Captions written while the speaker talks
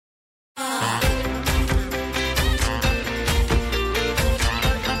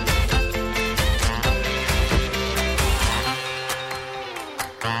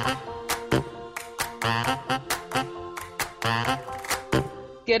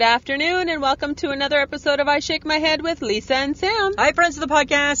Good afternoon, and welcome to another episode of I Shake My Head with Lisa and Sam. Hi, friends of the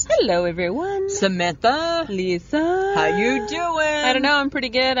podcast. Hello, everyone. Samantha. Lisa. How you doing? I don't know. I'm pretty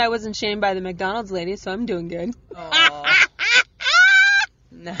good. I wasn't shamed by the McDonald's lady, so I'm doing good. Oh.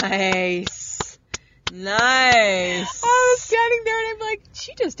 Nice. Nice. I was standing there, and I'm like,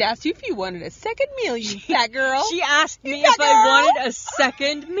 she just asked you if you wanted a second meal, you fat girl. She asked me if I wanted a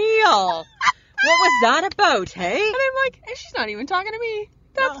second meal. What was that about, hey? And I'm like, and she's not even talking to me.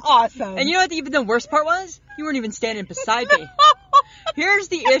 That's awesome. And you know what even the worst part was? You weren't even standing beside me. Here's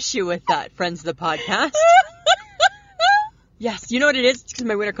the issue with that, friends of the podcast. Yes, you know what it is? It's because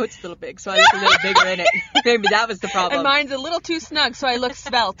my winter coat's a little big, so I look a little bigger in it. Maybe that was the problem. And mine's a little too snug, so I look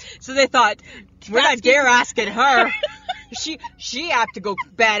svelte. So they thought, we're not dare asking her. She have to go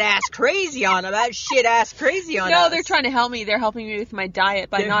badass crazy on her. That shit ass crazy on us. No, they're trying to help me. They're helping me with my diet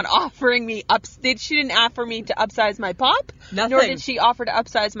by not offering me She didn't offer me to upsize my pop. Nothing. Nor did she offer to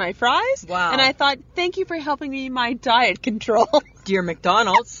upsize my fries. Wow. And I thought, thank you for helping me in my diet control. Dear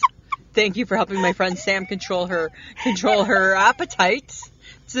McDonald's, thank you for helping my friend Sam control her appetite.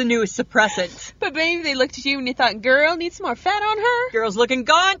 It's the new suppressant. But maybe they looked at you and they thought, girl, needs some more fat on her. Girl's looking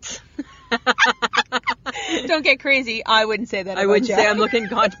gaunt. Don't get crazy. I wouldn't say that. I wouldn't say I'm looking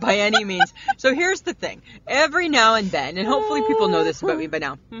gaunt by any means. So here's the thing. Every now and then, and hopefully people know this about me by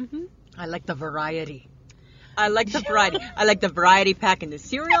now, I like the variety. I like the variety. I like the variety pack in the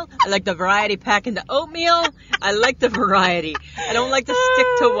cereal. I like the variety pack in the oatmeal. I like the variety. I don't like to stick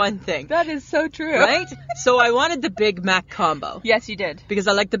to one thing. That is so true. Right? So I wanted the Big Mac combo. Yes, you did. Because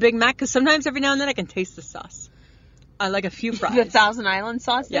I like the Big Mac, because sometimes every now and then I can taste the sauce. I like a few fries. The Thousand Island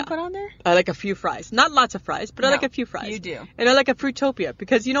sauce they put on there? I like a few fries. Not lots of fries, but I like a few fries. You do. And I like a Fruitopia,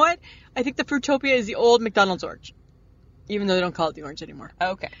 because you know what? I think the Fruitopia is the old McDonald's orange. Even though they don't call it the orange anymore.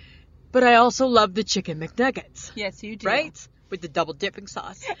 Okay. But I also love the chicken McNuggets. Yes, you do. Right? With the double dipping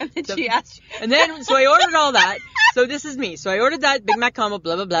sauce. And then she asked you. And then, so I ordered all that. So this is me. So I ordered that Big Mac combo,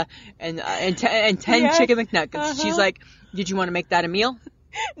 blah, blah, blah, and 10 chicken McNuggets. She's like, did you want to make that a meal?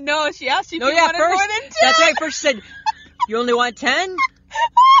 No, she asked you if you wanted first, more than 10. That's right. First she said, you only want 10?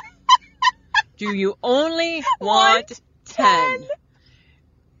 Do you only want 10?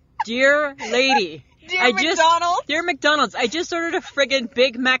 Dear lady. Dear McDonald's, I just ordered a friggin'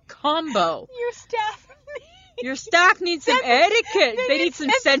 Big Mac combo. Your staff needs some etiquette. They need some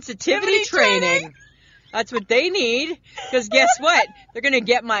sensitivity training. That's what they need. Because guess what? They're going to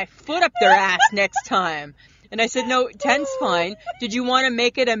get my foot up their ass next time. And I said, no, 10's fine. Did you want to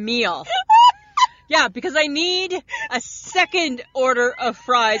make it a meal? Yeah, because I need a second order of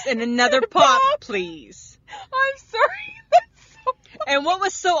fries and another pop, please. I'm sorry. That's so funny. And what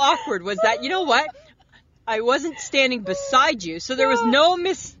was so awkward was that, you know what? I wasn't standing beside you, so there was no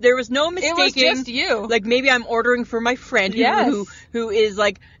mistaking. It was just you. Like maybe I'm ordering for my friend who is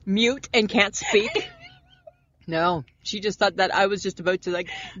like mute and can't speak. No, she just thought that I was just about to like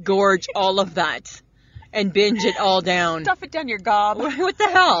gorge all of that and binge it all down. Stuff it down your gob. What the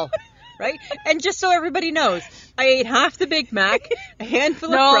hell? Right? And just so everybody knows, I ate half the Big Mac, a handful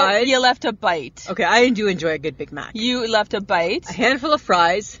of fries. No, you left a bite. Okay, I do enjoy a good Big Mac. You left a bite. A handful of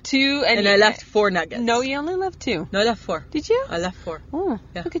fries. 2 and I left 4 nuggets. No, you only left 2. No, I left 4. Did you? I left 4. Oh,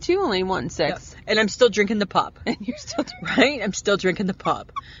 yeah. Look at you, only 1.6. Yeah. And I'm still drinking the pop. And you're still drinking. Right? I'm still drinking the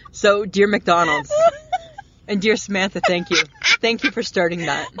pop. So, dear McDonald's. And dear Samantha, thank you. Thank you for starting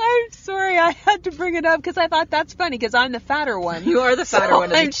that. I'm sorry, I had to bring it up because I thought that's funny because I'm the fatter one. You are the fatter one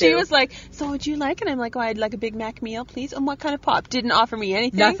of the two. And she was like, so what'd you like? And I'm like, oh, I'd like a Big Mac meal, please. And what kind of pop? Didn't offer me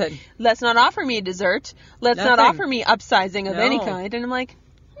anything. Nothing. Let's not offer me a dessert. Let's not offer me upsizing of any kind. And I'm like,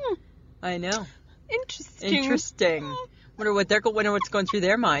 I know. Interesting. Wonder what's going through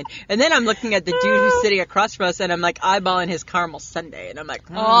their mind. And then I'm looking at the dude who's sitting across from us, and I'm like eyeballing his caramel sundae, and I'm like,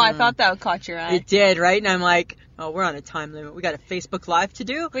 Oh, I thought that caught your eye. It did, right? And I'm like, oh, we're on a time limit. We got a Facebook Live to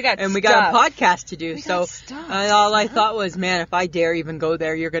do, we got a podcast to do. All I thought was, man, if I dare even go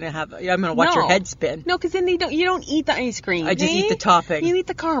there, I'm gonna watch your head spin. No, because then you don't eat the ice cream. I just eat the topping. You eat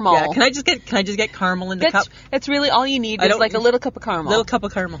the caramel. Yeah, can I just get caramel in the cup? That's really all you need. Is like a little cup of caramel. Little cup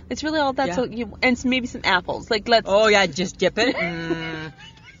of caramel. It's really all that's what you, and maybe some apples. Like Oh yeah, just dip it.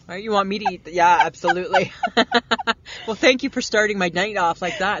 Right, you want me to eat? Yeah, absolutely. Well, thank you for starting my night off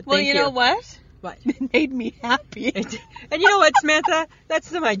like that. Well, you know what? What? It made me happy. And you know what, Samantha?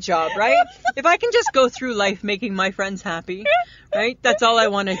 That's my job, right? If I can just go through life making my friends happy, right? That's all I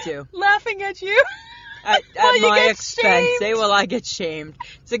want to do. Laughing at you. At my expense. Well, I get shamed.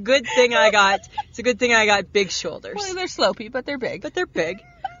 It's a good thing I got big shoulders. Well, they're slopey, but they're big.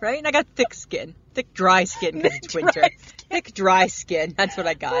 Right? And I got thick skin. Thick, dry skin because it's winter. Thick, dry skin. That's what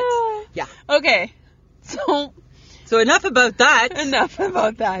I got. Yeah. Okay. So So enough about that. Enough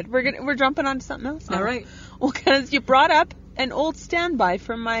about that. We're jumping on to something else now. All right. Well, because you brought up an old standby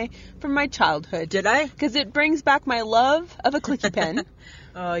from my childhood. Did I? Because it brings back my love of a clicky pen.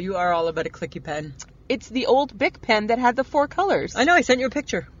 Oh, you are all about a clicky pen. It's the old Bic pen that had the 4 colors. I know. I sent you a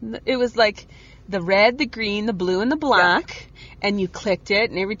picture. It was like the red, the green, the blue, and the black. Yeah. And you clicked it,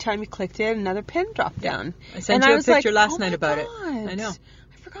 and every time you clicked it, another pen dropped down. I sent you a picture last night about it. I know.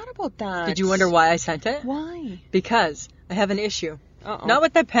 I forgot about that. Did you wonder why I sent it? Why? Because I have an issue. Uh-oh. Not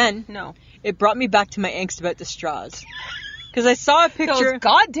with that pen. No. It brought me back to my angst about the straws. Because I saw a picture. Those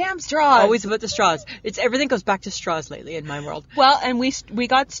goddamn straws. Always about the straws. Everything goes back to straws lately in my world. Well, and we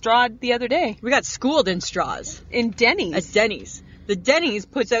got strawed the other day. We got schooled in straws. In Denny's. At Denny's. The Denny's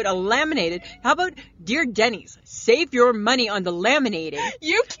puts out a laminated. How about, dear Denny's, save your money on the laminating.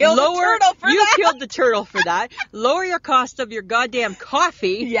 You killed the turtle for that. You killed the turtle for that. Lower your cost of your goddamn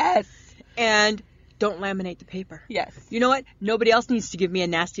coffee. Yes. And don't laminate the paper. Yes. You know what? Nobody else needs to give me a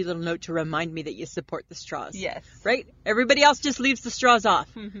nasty little note to remind me that you support the straws. Yes. Right? Everybody else just leaves the straws off.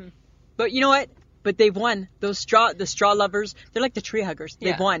 Mm-hmm. But you know what? But they've won. The straw lovers, they're like the tree huggers.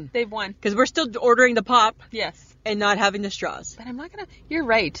 They've won. They've won. Because we're still ordering the pop. Yes. And not having the straws. But I'm not going to... You're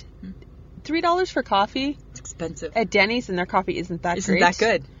right. $3 for coffee. It's expensive. At Denny's, and their coffee isn't that great. Isn't that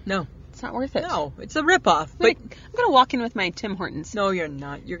good? No. It's not worth it. No, it's a ripoff. I'm going to walk in with my Tim Hortons. No, you're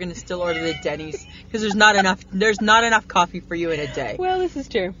not. You're going to still order the Denny's because there's not enough coffee for you in a day. Well, this is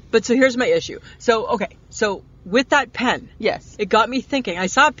true. But so here's my issue. So with that pen, yes, it got me thinking. I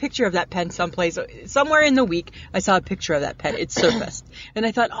saw a picture of that pen someplace, somewhere in the week. I saw a picture of that pen. It surfaced, and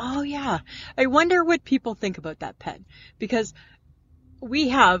I thought, oh yeah, I wonder what people think about that pen because we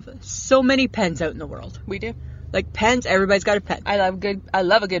have so many pens out in the world. We do. Like pens, everybody's got a pen. I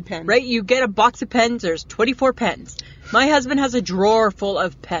love a good pen. Right? You get a box of pens, there's 24 pens. My husband has a drawer full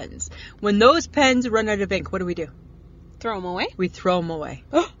of pens. When those pens run out of ink, what do? Throw them away? We throw them away.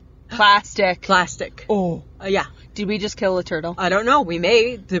 Plastic. Plastic. Oh. Yeah. Did we just kill a turtle? I don't know. We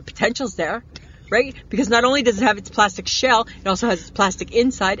may. The potential's there. Right? Because not only does it have its plastic shell, it also has its plastic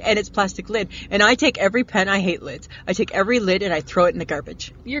inside and its plastic lid. And I take every pen, I hate lids. I take every lid and I throw it in the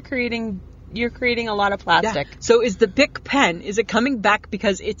garbage. You're creating a lot of plastic. Yeah. So is the Bic pen, is it coming back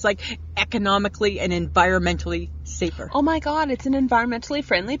because it's like economically and environmentally safer? Oh my God, it's an environmentally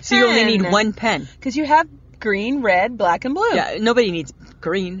friendly pen. So you only need one pen. Because you have green, red, black, and blue. Yeah, nobody needs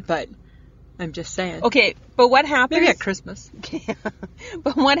green, but I'm just saying. Okay, but what happens... Maybe at Christmas.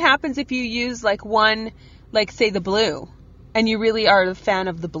 But what happens if you use like one, like say the blue? And you really are a fan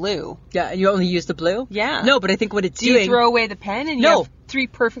of the blue. Yeah, and you only use the blue? Yeah. No, but I think what it's doing... Do you throw away the pen and you have 3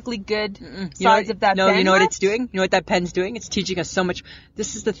 perfectly good sides of that pen? No, you know what it's doing? You know what that pen's doing? It's teaching us so much.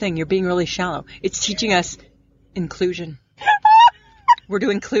 This is the thing. You're being really shallow. It's teaching us inclusion. We're to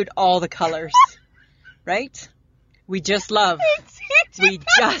include all the colors. Right? We just love.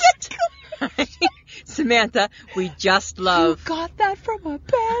 Samantha, we just love. You got that from a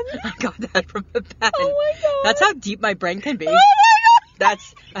pen? I got that from a pen. Oh my God. That's how deep my brain can be. Oh my God.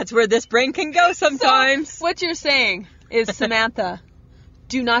 That's where this brain can go sometimes. So, what you're saying is, Samantha,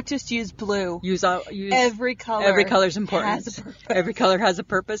 do not just use blue. Use every color. Every color's important. Every color has a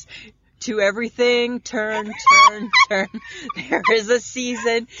purpose. To everything, turn. There is a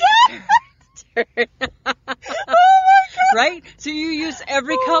season. Turn. Oh my God. Right? So you use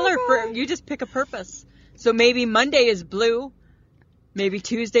every color you just pick a purpose. So maybe Monday is blue. Maybe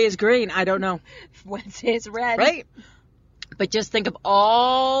Tuesday is green. I don't know. Wednesday is red. Right? But just think of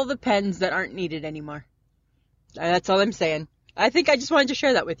all the pens that aren't needed anymore. That's all I'm saying. I think I just wanted to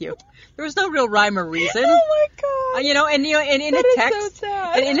share that with you. There was no real rhyme or reason. Oh my God. And in that a text, is so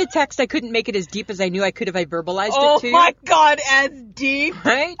sad. And in a text, I couldn't make it as deep as I knew I could if I verbalized it to you. Oh my God, as deep.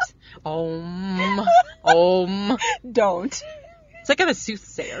 Right? Don't. It's like I'm a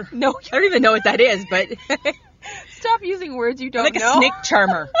soothsayer. No. I don't even know what that is, but... Stop using words you don't know. Like a snake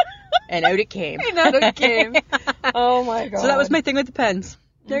charmer. And out it came. And out it came. Oh my God. So that was my thing with the pens.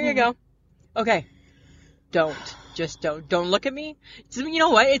 There you go. Okay. Just don't. Don't look at me. You know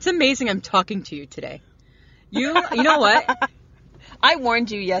what? It's amazing I'm talking to you today. You know what? I warned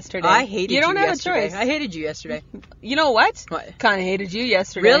you yesterday. I hated you yesterday. You don't have a choice. I hated you yesterday. You know what? What? Kind of hated you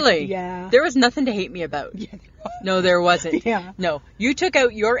yesterday. Really? Yeah. There was nothing to hate me about. Yeah. No, there wasn't. Yeah. No. You took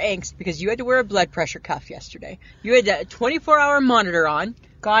out your angst because you had to wear a blood pressure cuff yesterday. You had a 24-hour monitor on.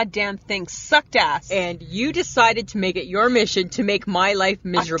 Goddamn thing sucked ass. And you decided to make it your mission to make my life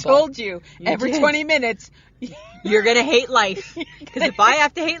miserable. I told you every 20 minutes... You're going to hate life. Because if I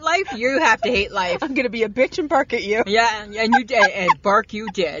have to hate life, you have to hate life. I'm going to be a bitch and bark at you. Yeah, and you did. And bark you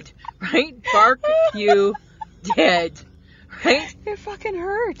did. Right? Bark you did. Right? It fucking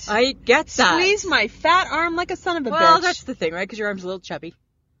hurt. I get that. Squeeze my fat arm like a son of a bitch. Well, that's the thing, right? Because your arm's a little chubby.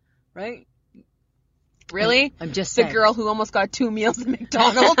 Right? Really? I'm just saying. The girl who almost got 2 meals at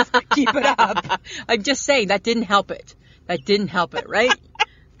McDonald's. Keep it up. I'm just saying, that didn't help it. That didn't help it, right?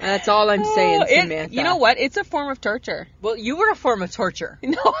 That's all I'm saying, Samantha. You know what? It's a form of torture. Well, you were a form of torture.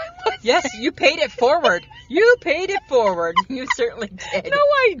 No, I wasn't. Yes, you paid it forward. You paid it forward. You certainly did. No,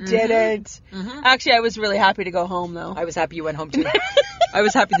 I didn't. Mm-hmm. Actually, I was really happy to go home, though. I was happy you went home, too. I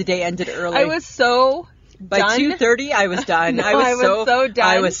was happy the day ended early. I was so By done. 2:30, I was done. No, I was so done.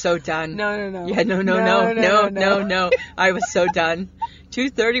 I was so done. No. Yeah, no. I was so done.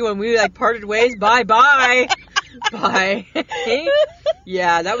 2:30 when we parted ways. Bye. Bye.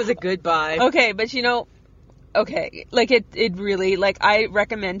 Yeah, that was a good bye. Okay, but it really, I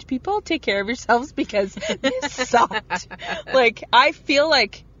recommend people take care of yourselves because it sucked. I feel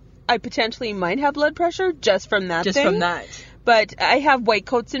like I potentially might have blood pressure just from that Just thing. from that. But I have white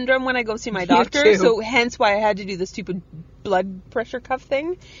coat syndrome when I go see my doctor, too. so hence why I had to do the stupid blood pressure cuff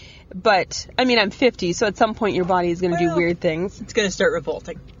thing. But, I mean, I'm 50, so at some point your body is going to do weird things. It's going to start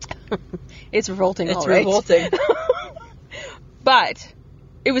revolting. It's revolting, It's all right. revolting. But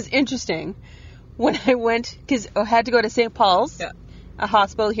it was interesting when I went, because I had to go to St. Paul's, a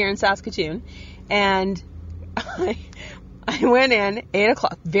hospital here in Saskatoon, and I went in 8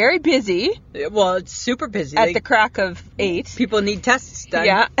 o'clock, very busy. Well, it's super busy. At the crack of 8. People need tests done.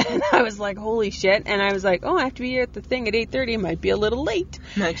 Yeah, and I was like, holy shit. And I was like, I have to be here at the thing at 8:30. Might be a little late.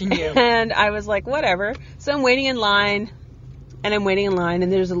 Imagine you. And I was like, whatever. So I'm waiting in line,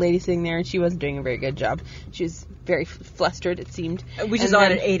 and there's a lady sitting there, and she wasn't doing a very good job. She was very flustered, it seemed. Which is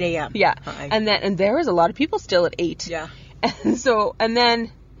on at 8 a.m. Yeah. Hi. And there was a lot of people still at 8. Yeah. And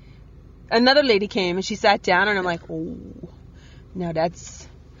then another lady came, and she sat down, and I'm like, oh, now that's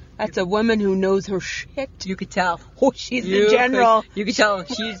a woman who knows her shit. You could tell. Oh, she's the general. You could tell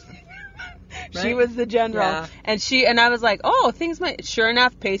she's... Right? She was the general. Yeah. And I was like, sure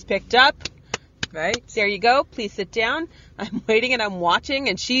enough, pace picked up. Right? There you go. Please sit down. I'm waiting and I'm watching,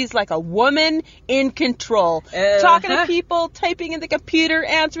 and she's like a woman in control. Talking to people, typing in the computer,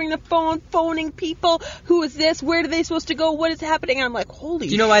 answering the phone, phoning people. Who is this? Where are they supposed to go? What is happening? And I'm like, holy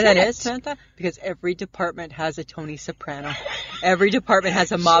shit. Do you know why that is, Samantha? Because every department has a Tony Soprano. Every department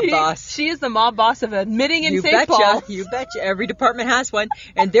has a mob boss. She is the mob boss of admitting in St. Paul. You betcha. Every department has one.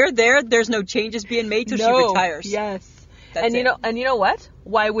 And they're there. There's no changes being made till she retires. Yes. That's you know what?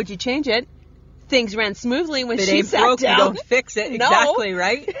 Why would you change it? Things ran smoothly when she sat broke, down. You don't fix it. No. Exactly,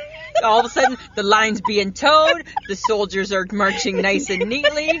 right? All of a sudden, the line's being towed. The soldiers are marching nice and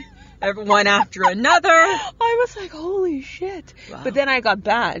neatly. One after another. I was like, holy shit. Wow. But then I got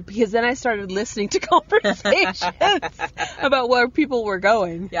bad because then I started listening to conversations about where people were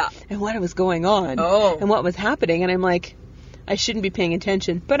going. Yeah. And what was going on. Oh. And what was happening. And I'm like, I shouldn't be paying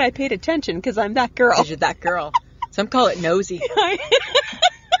attention. But I paid attention because I'm that girl. Because you're that girl. Some call it nosy.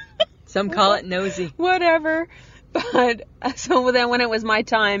 Some call it nosy. Whatever. But so then when it was my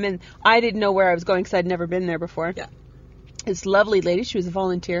time and I didn't know where I was going because I'd never been there before. Yeah. This lovely lady, she was a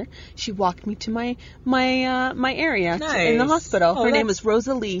volunteer. She walked me to my area in the hospital. Her name was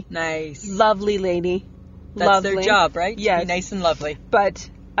Rosalie. Nice. Lovely lady. That's lovely. Their job, right? Yes. To be nice and lovely. But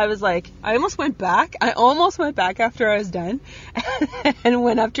I was like, I almost went back after I was done and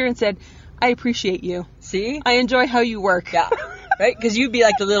went up to her and said, I appreciate you. See? I enjoy how you work. Yeah. Right? Because you'd be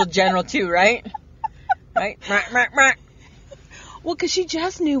like the little general too, right? Right? Well, because she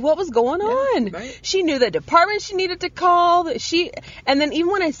just knew what was going on. Right. She knew the department she needed to call. And then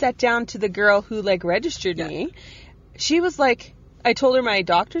even when I sat down to the girl who registered me, she was like, I told her my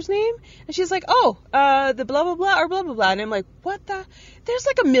doctor's name, and she's like, the blah blah blah or blah blah blah, and I'm like, what the? There's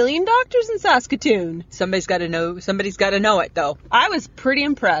 1 million doctors in Saskatoon. Somebody's got to know it though. I was pretty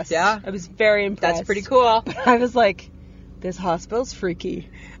impressed. Yeah, I was very impressed. That's pretty cool. But I was like, this hospital's freaky.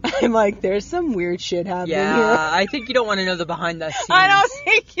 I'm like, there's some weird shit happening here. Yeah, I think you don't want to know the behind the scenes. I don't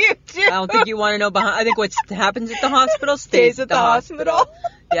think you do. I don't think you want to know behind. I think what happens at the hospital stays at the hospital.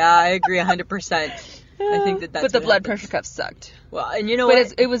 Yeah, I agree 100%. I think that's. But the blood pressure cuff sucked. Well, and you know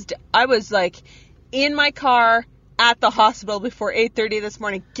what? I was in my car at the hospital before 8:30 this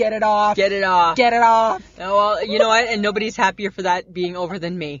morning. Get it off. Get it off. Get it off. Oh, well, you know what? And nobody's happier for that being over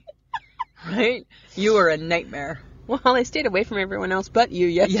than me. Right? You were a nightmare. Well, I stayed away from everyone else but you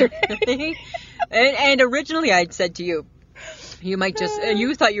yesterday. and originally I'd said to you, you might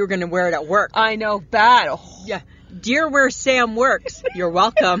you thought you were going to wear it at work. I know, bad. Oh. Yeah. Dear where Sam works, you're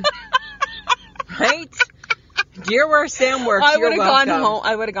welcome. Right? Dear where Sam works, you're welcome.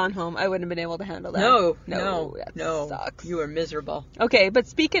 I would have gone home. I wouldn't have been able to handle that. No. That sucks. You were miserable. Okay, but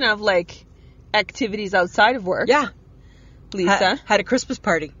speaking of activities outside of work. Yeah. Lisa. Had a Christmas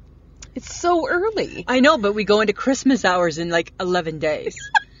party. It's so early. I know, but we go into Christmas hours in like 11 days.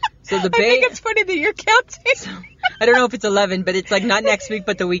 So the Bay... I think it's funny that you're counting. So, I don't know if it's 11, but it's like not next week,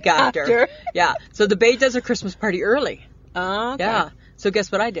 but the week after. Yeah. So the Bay does her Christmas party early. Oh, okay. Yeah. So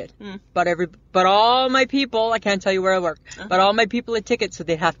guess what I did? But all my people, I can't tell you where I work, but all my people had tickets, so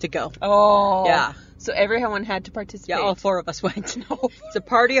they'd have to go. Oh. Yeah. So everyone had to participate. Yeah, all 4 of us went. It's a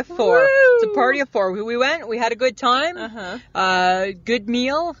party of 4. Woo! It's a party of 4. We went. We had a good time. Good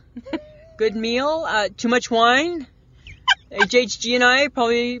meal. Good meal. Too much wine. HHG and I,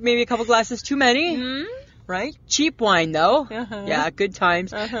 probably maybe a couple glasses too many. Mm-hmm. Right? Cheap wine, though. Yeah, good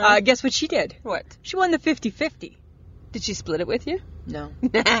times. Guess what she did? What? She won the 50-50. Did she split it with you? No.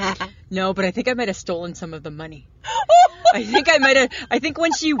 No, but I think I might have stolen some of the money. I think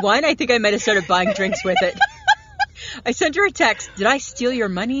when she won, I think I might have started buying drinks with it. I sent her a text, did I steal your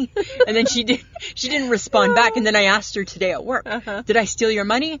money? And then she didn't respond back, and then I asked her today at work, did I steal your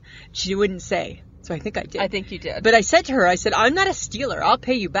money? She wouldn't say. So I think I did. I think you did. But I said to her, I said, I'm not a stealer. I'll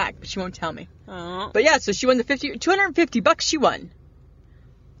pay you back, but she won't tell me. Oh. But yeah, so she won the $250 she won.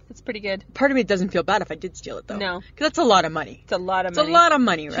 That's pretty good. Part of me doesn't feel bad if I did steal it, though. No. Because that's a lot of money. It's a lot of money. It's a lot of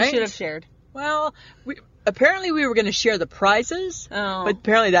money, right? She should have shared. Well, apparently we were going to share the prizes, but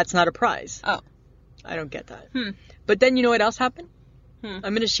apparently that's not a prize. Oh. I don't get that. But then you know what else happened? I'm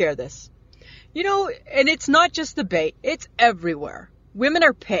going to share this. You know, and it's not just the Bay. It's everywhere. Women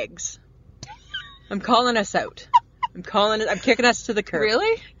are pigs. I'm calling us out. I'm kicking us to the curb.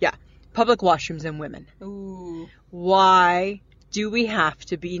 Really? Yeah. Public washrooms and women. Ooh. Why do we have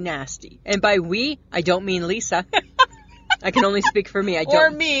to be nasty? And by we, I don't mean Lisa. I can only speak for me.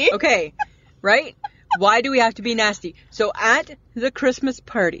 Or me. Okay. Right? Why do we have to be nasty? So at the Christmas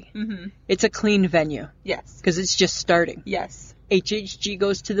party, it's a clean venue. Yes. Because it's just starting. Yes. HHG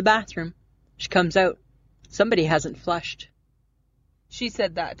goes to the bathroom. She comes out. Somebody hasn't flushed. She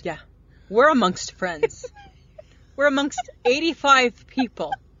said that. Yeah. We're amongst friends. We're amongst 85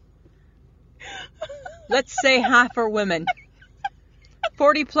 people. Let's say half are women.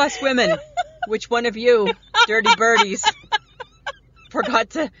 40 plus women. Which one of you, dirty birdies, forgot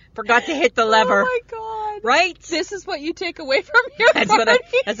to hit the lever? Oh my God! Right? This is what you take away from your party.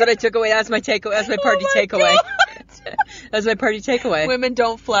 That's what I took away. That's my party takeaway. That's my party takeaway. Women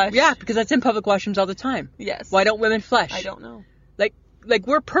don't flush. Yeah, because that's in public washrooms all the time. Yes. Why don't women flush? I don't know. Like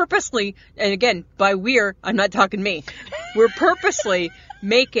we're purposely, and again, by we're, I'm not talking me. We're purposely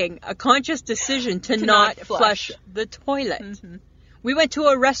making a conscious decision to not flush the toilet. We went to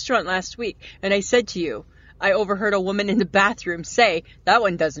a restaurant last week, and I said to you, I overheard a woman in the bathroom say, that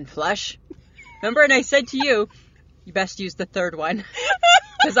one doesn't flush. Remember? And I said to you, you best use the third one.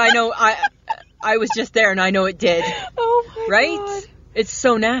 Because I know, I was just there, and I know it did. Oh my right? God. It's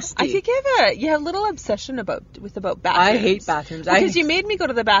so nasty. I think you have a little obsession about bathrooms. I hate bathrooms. Because you made me go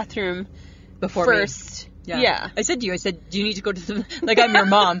to the bathroom before first. Yeah. I said to you, do you need to go to the, like I'm your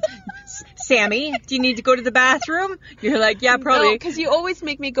mom. Sammy, do you need to go to the bathroom? You're like, yeah, probably. No, because you always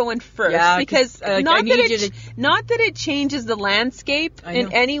make me go in first. Yeah, because not that it changes the landscape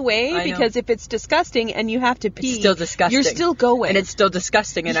in any way, because if it's disgusting and you have to pee, it's still disgusting. You're still going. And it's still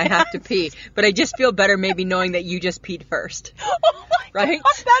disgusting and I have to pee. But I just feel better maybe knowing that you just peed first. Oh my right?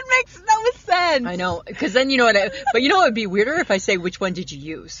 God, that makes no sense. I know. Because then you know what, but you know what would be weirder if I say, which one did you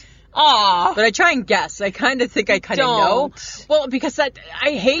use? Aw. But I try and guess. I kind of think I kind of know. Well, because I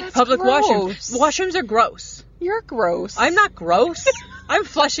hate public washrooms. Washrooms are gross. You're gross. I'm not gross. I'm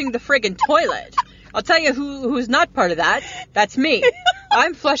flushing the friggin' toilet. I'll tell you who's not part of that. That's me.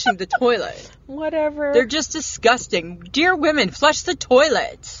 I'm flushing the toilet. Whatever. They're just disgusting. Dear women, flush the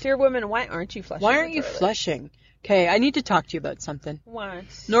toilet. Dear women, why aren't you flushing? Why aren't you flushing? Okay, I need to talk to you about something. What?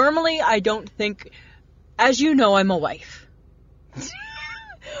 Normally, I don't think... As you know, I'm a wife.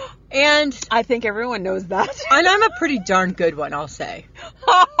 And I think everyone knows that. And I'm a pretty darn good one, I'll say.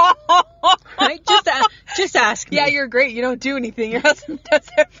 Right? Just ask me. Yeah, you're great. You don't do anything. Your husband does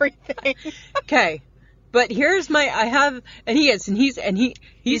everything. Okay. But here's he's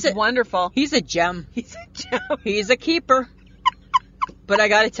wonderful. He's a gem. He's a gem. He's a keeper. But I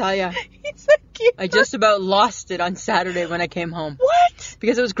gotta tell you, he's a keeper. I just about lost it on Saturday when I came home. What?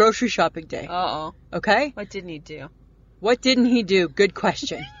 Because it was grocery shopping day. Uh-oh. Okay? What didn't he do? What didn't he do? Good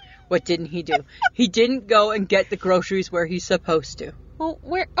question. What didn't he do? He didn't go and get the groceries where he's supposed to. Well,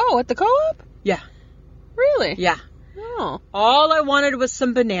 where? Oh, at the co-op? Yeah. Really? Yeah. Oh. All I wanted was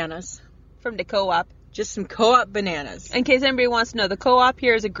some bananas. From the co-op. Just some Co-op bananas. In case anybody wants to know, the Co-op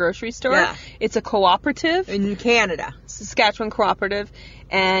here is a grocery store. Yeah. It's a cooperative. In Canada. Saskatchewan Cooperative.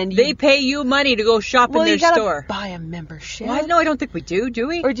 And they pay you money to go shop in their store. Well, you gotta buy a membership. Well, no, I don't think we do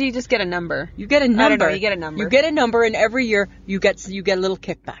we? Or do you just get a number? You get a number. I don't know, you get a number. You get a number, and every year you get a little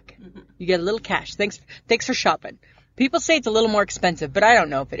kickback. Mm-hmm. You get a little cash. Thanks for shopping. People say it's a little more expensive, but I don't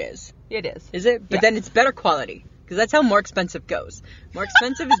know if it is. It is. Is it? But then it's better quality. Because that's how more expensive goes. More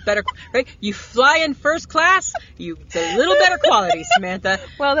expensive is better, right? You fly in first class, it's a little better quality, Samantha.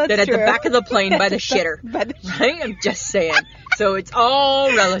 Well, that's than at true. the back of the plane by the shitter. Right? I'm just saying. So it's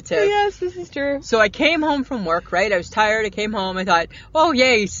all relative. Yes, this is true. So I came home from work, right? I was tired. I came home. I thought, oh,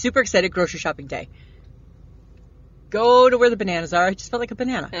 yay, super excited grocery shopping day. Go to where the bananas are. I just felt like a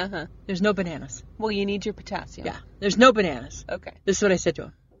banana. Uh-huh. There's no bananas. Well, you need your potassium. Yeah. There's no bananas. Okay. This is what I said to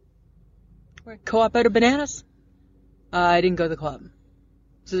him. Co-op out of bananas? I didn't go to the co-op.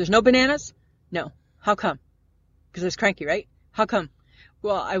 So there's no bananas? No. How come? Because I was cranky, right? How come?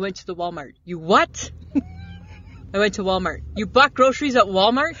 Well, I went to the Walmart. You what? I went to Walmart. You bought groceries at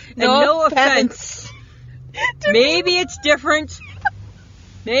Walmart? No offense. Maybe it's different.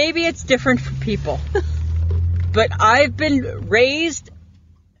 Maybe it's different for people. But I've been raised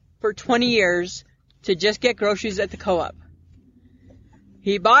for 20 years to just get groceries at the co-op.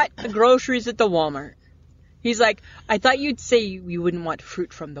 He bought the groceries at the Walmart. He's like, I thought you'd say you wouldn't want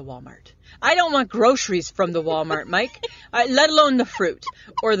fruit from the Walmart. I don't want groceries from the Walmart, Mike. Let alone the fruit.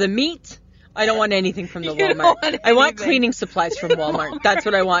 Or the meat. I don't want anything from the Walmart. I want cleaning supplies from Walmart. That's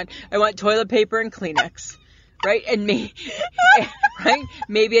what I want. I want toilet paper and Kleenex. Right? And right?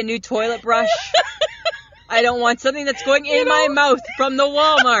 Maybe a new toilet brush. I don't want something that's going in my mouth from the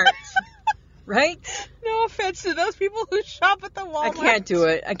Walmart. Right? No offense to those people who shop at the Walmart.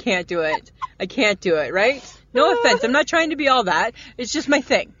 I can't do it, right? No offense. I'm not trying to be all that. It's just my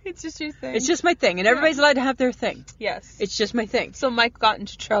thing. It's just your thing. It's just my thing. And everybody's allowed to have their thing. Yes. It's just my thing. So Mike got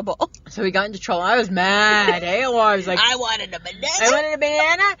into trouble. So he got into trouble. I was mad, eh? Well, I was like, I wanted a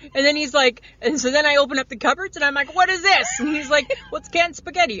banana. And then he's like, and so then I open up the cupboards and I'm like, what is this? And he's like, what's canned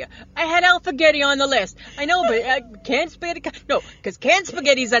spaghetti? I had alphagetti on the list. I know, but canned spaghetti, no, because canned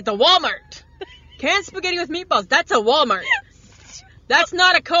spaghetti's at the Walmart. Canned spaghetti with meatballs, that's a Walmart. That's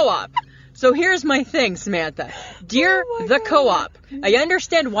not a co-op. So here's my thing, Samantha. Dear the co-op, I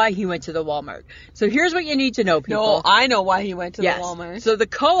understand why he went to the Walmart. So here's what you need to know, people. No, I know why he went to the Walmart. So the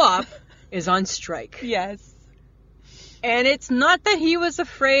co-op is on strike. Yes. And it's not that he was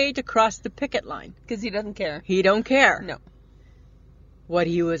afraid to cross the picket line. Because he doesn't care. He don't care. No. What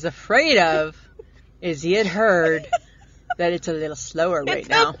he was afraid of is he had heard that it's a little slower right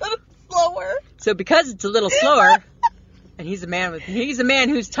now. It's a little slower. So because it's a little slower, and he's a man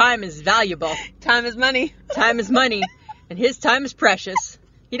whose time is valuable. Time is money. Time is money, and his time is precious.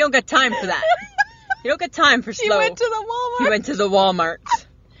 He don't got time for that. He don't got time for slow. He went to the Walmart. He went to the Walmart.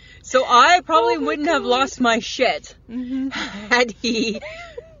 So I probably wouldn't have lost my shit had he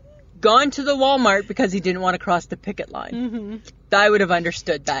gone to the Walmart because he didn't want to cross the picket line. Mm-hmm. I would have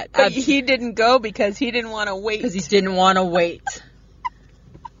understood that. But he didn't go because he didn't want to wait. Because he didn't want to wait.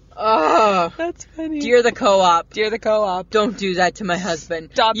 Oh, that's funny. Dear the co-op. Dear the co-op. Don't do that to my husband.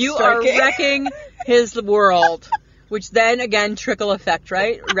 Stop You striking. are wrecking his world. Which then, again, trickle effect,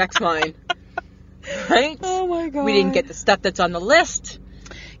 right? Wrecks mine. Right? Oh my God. We didn't get the stuff that's on the list.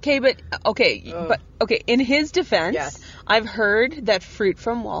 Okay, in his defense, yes. I've heard that fruit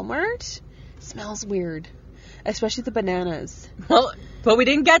from Walmart smells weird. Especially the bananas. Well, but we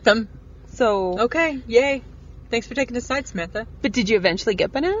didn't get them. So. Okay, yay. Thanks for taking the side, Samantha. But did you eventually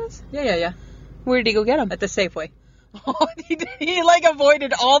get bananas? Yeah. Where did he go get them? At the Safeway. Oh, he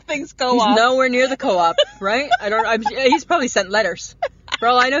avoided all things co-op. He's nowhere near the co-op, right? He's probably sent letters. For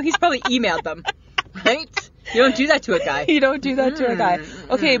all I know, he's probably emailed them, right? You don't do that to a guy. You don't do that to a guy.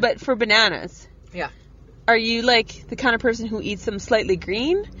 Okay, but for bananas. Yeah. Are you like the kind of person who eats them slightly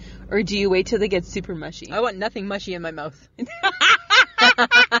green? Or do you wait till they get super mushy? I want nothing mushy in my mouth.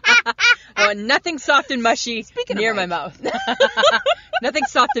 I want nothing soft and mushy near my mouth. Nothing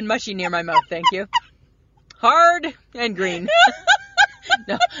soft and mushy near my mouth, thank you. Hard and green.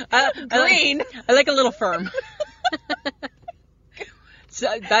 No, green? I like a little firm. So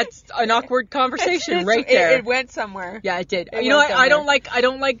that's an awkward conversation right there. It went somewhere. Yeah, it did. You know what? I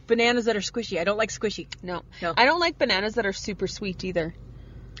don't like bananas that are squishy. I don't like squishy. No. I don't like bananas that are super sweet either.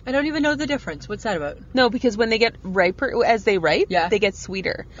 I don't even know the difference. What's that about? No, because when they get riper, as they ripe, yeah. they get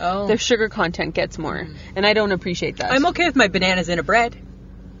sweeter. Oh. Their sugar content gets more. And I don't appreciate that. I'm okay with my bananas in a bread.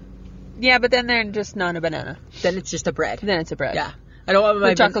 Yeah, but then they're just not a banana. Then it's just a bread. Then it's a bread. Yeah. I don't want my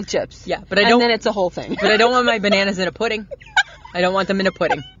with chocolate chips. Yeah, but I don't. And then it's a whole thing. But I don't want my bananas in a pudding. I don't want them in a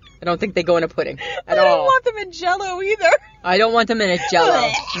pudding. I don't think they go in a pudding at I all. don't want them in Jell-O either. I don't want them in a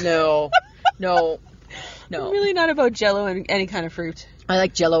Jell-O. No. I'm really not about Jell-O and any kind of fruit. I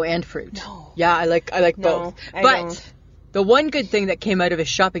like Jell-O and fruit. No. Yeah, I like both. I But don't. the one good thing that came out of his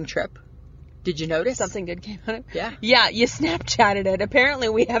shopping trip, did you notice? Something good came out of it? Yeah. Yeah, you Snapchatted it. Apparently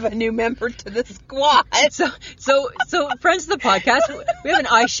we have a new member to the squad. So friends of the podcast, we have an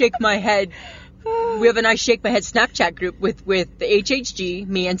I Shake My Head Snapchat group with the HHG,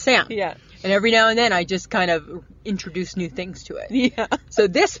 me and Sam. Yeah. And every now and then I just kind of introduce new things to it. Yeah. So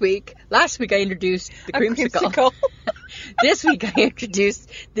last week I introduced the creamsicle. This week I introduced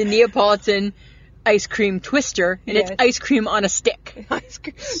the Neapolitan ice cream twister, and it's ice cream on a stick. Ice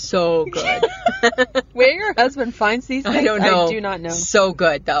cream. So good. Where your husband finds these things, I don't know. I do not know. So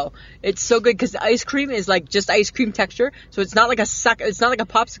good though. It's so good because the ice cream is like just ice cream texture, so it's not like it's not like a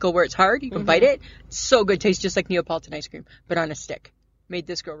popsicle where it's hard. You can bite it. It's so good. Tastes just like Neapolitan ice cream, but on a stick. Made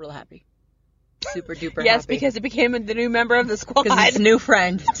this girl real happy. Super duper happy. Yes, because it became the new member of the squad. Because it's a new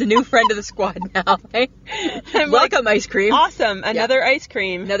friend. It's a new friend of the squad now. Right? Welcome, ice cream. Awesome. Another ice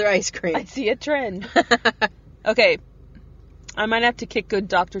cream. Another ice cream. I see a trend. Okay. I might have to kick Good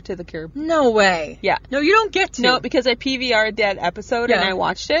Doctor to the curb. No way. Yeah. No, you don't get to. No, because I PVR'd that episode and I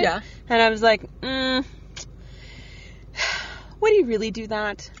watched it. Yeah. And I was like, would he really do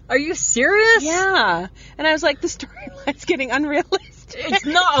that? Are you serious? Yeah. And I was like, the storyline's getting unrealistic. It's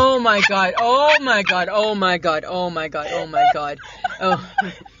not. Oh my god. Oh my god. Oh my god. Oh my god. Oh my god. Oh.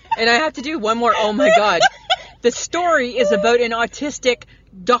 And I have to do one more. Oh my god. The story is about an autistic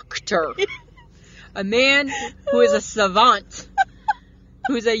doctor, a man who is a savant,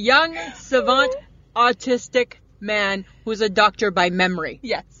 who's a young savant autistic man who's a doctor by memory.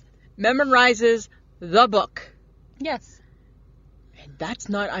 Yes. Memorizes the book. Yes. And that's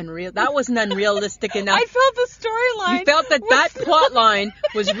not unreal. That wasn't unrealistic enough. I felt the storyline. You felt that plot line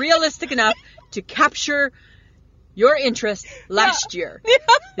was realistic enough to capture your interest last year.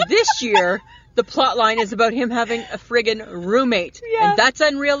 Yeah. This year, the plot line is about him having a friggin' roommate. Yeah. And that's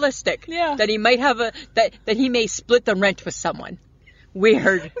unrealistic. Yeah. That he might have that he may split the rent with someone.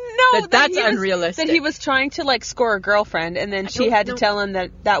 Weird. No, that's unrealistic. That he was trying to like score a girlfriend, and then she had to tell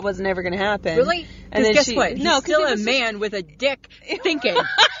him that was never going to happen. Really? And then guess what? He's still a man with a dick thinking.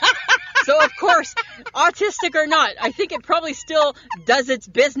 So, of course, autistic or not, I think it probably still does its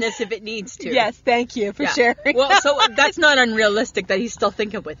business if it needs to. Yes, thank you for sharing. Well, so that's not unrealistic that he's still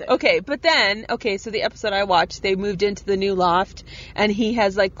thinking with it. Okay, but then, so the episode I watched, they moved into the new loft, and he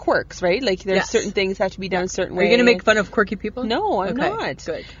has, like, quirks, right? Like, there's certain things have to be done a certain way. Are you going to make fun of quirky people? No, I'm not.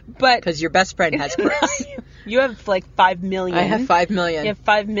 Good. But because your best friend has quirks. You have, like, 5 million. I have 5 million. You have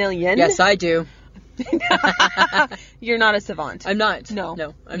 5 million? Yes, I do. You're not a savant. I'm not.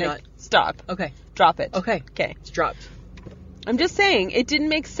 No, I'm not. Stop. Okay. Drop it. Okay. It's dropped. I'm just saying, it didn't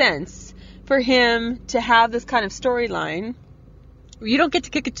make sense for him to have this kind of storyline. You don't get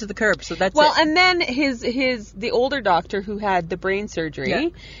to kick it to the curb, so that's Well, it. and then the older doctor who had the brain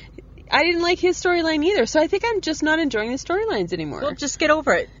surgery, I didn't like his storyline either, so I think I'm just not enjoying the storylines anymore. Well, just get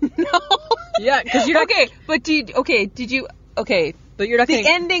over it. No. Yeah, because you're not... But you're not the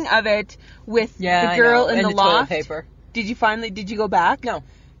ending of it with the girl in the loft. Toilet paper. Did you go back? No.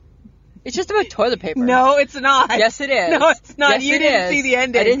 It's just about toilet paper. No, it's not. Yes, it is. No, it's not. Yes, You didn't see the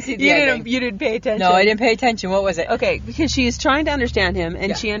ending. I didn't see the ending. You didn't pay attention. No, I didn't pay attention. What was it? Okay, because she's trying to understand him,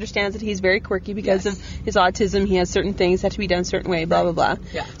 and she understands that he's very quirky because of his autism. He has certain things that have to be done a certain way, blah, blah, blah.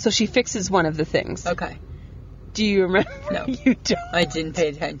 Yeah. So she fixes one of the things. Okay. Do you remember? No. You don't. I didn't pay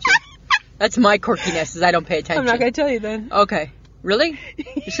attention. That's my quirkiness, is I don't pay attention. I'm not going to tell you then. Okay. Really?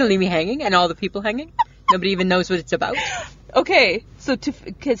 You're just going to leave me hanging and all the people hanging? Nobody even knows what it's about? Okay, so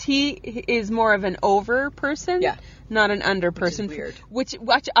because he is more of an over person, not an under person. Which is weird.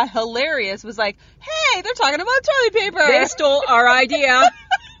 Which hilarious was like, hey, they're talking about toilet paper. They stole our idea.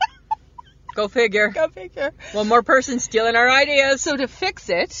 Go figure. Go figure. One more person stealing our ideas. So to fix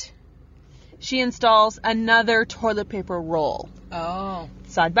it, she installs another toilet paper roll. Oh.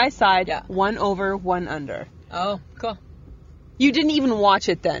 Side by side, one over, one under. Oh, cool. You didn't even watch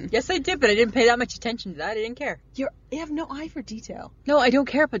it then. Yes, I did, but I didn't pay that much attention to that. I didn't care. You have no eye for detail. No, I don't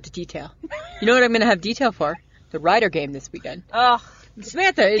care about the detail. You know what I'm going to have detail for? The Ryder game this weekend. Ugh.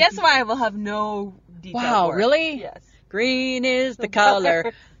 Samantha. Guess why I will have no detail Wow, for really? Yes. Green is the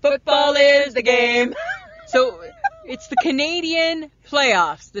color. Football is the game. So, it's the Canadian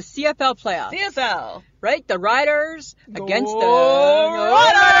playoffs. The CFL playoffs. CFL. Right? The Riders against the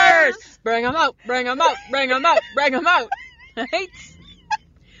Riders. Bring them out. Bring them out. Bring them out. Bring them out. Right?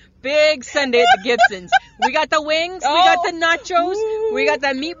 Big Sunday at the Gibsons. We got the wings. We got the nachos. We got the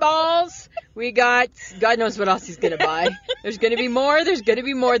meatballs. We got, God knows what else he's going to buy. There's going to be more, there's going to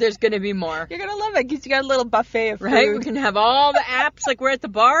be more, there's going to be more. You're going to love it because you got a little buffet of food. Right? We can have all the apps like we're at the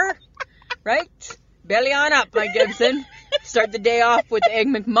bar. Right? Belly on up, my Gibson. Start the day off with Egg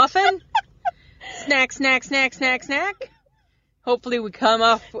McMuffin. Snack, snack, snack, snack, snack. Hopefully we come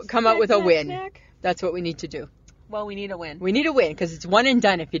out with a win. Snack. That's what we need to do. Well, we need a win. We need a win because it's one and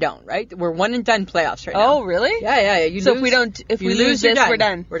done if you don't, right? We're one and done playoffs right now. Oh, really? Yeah. So if we lose this, we're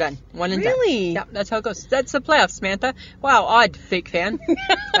done. We're done. One and done. Really? Yeah, that's how it goes. That's the playoffs, Samantha. Wow, odd, fake fan.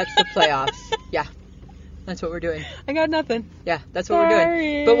 That's the playoffs. Yeah. That's what we're doing. I got nothing. Yeah, that's what we're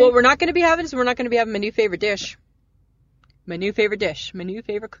doing. But what we're not going to be having is we're not going to be having my new favorite dish. My new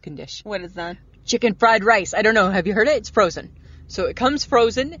favorite cooking dish. What is that? Chicken fried rice. I don't know. Have you heard it? It's frozen. So it comes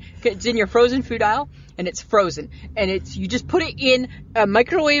frozen. It's in your frozen food aisle, and it's frozen. And you just put it in a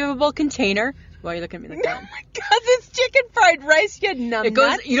microwavable container. Why are you looking at me like that? Oh my God, this chicken fried rice, you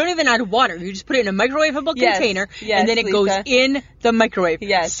numbnuts. You don't even add water. You just put it in a microwavable container, and then it goes in the microwave.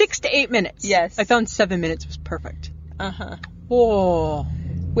 Yes. 6 to 8 minutes. Yes. I found 7 minutes was perfect. Uh-huh. Whoa.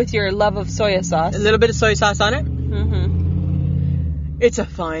 With your love of soy sauce. A little bit of soy sauce on it. Mm-hmm. It's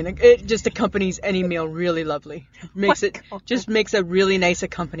it just accompanies any meal really lovely. Just makes a really nice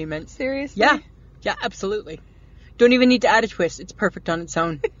accompaniment. Seriously? Yeah, absolutely. Don't even need to add a twist. It's perfect on its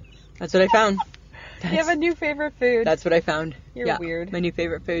own. That's what I found. You have a new favorite food. That's what I found. You're weird. My new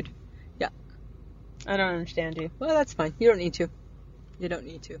favorite food. Yeah. I don't understand you. Well, that's fine. You don't need to.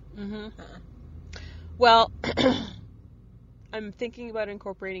 Mm-hmm. Well, I'm thinking about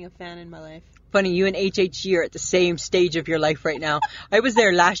incorporating a fan in my life. Funny, you and HHG are at the same stage of your life right now. I was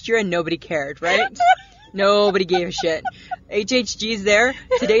there last year and nobody cared, right? Nobody gave a shit. HHG's there.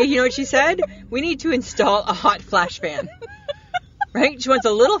 Today, you know what she said? We need to install a hot flash fan. Right? She wants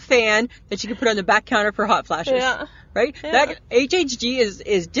a little fan that she can put on the back counter for hot flashes. Yeah. Right? Yeah. That HHG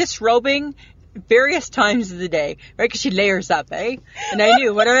is disrobing various times of the day, right? Because she layers up, eh? And I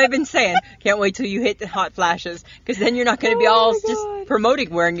knew, what have I been saying? Can't wait till you hit the hot flashes, because then you're not going to be all just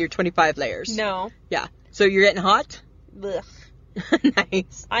promoting wearing your 25 layers. No. Yeah. So you're getting hot? Ugh.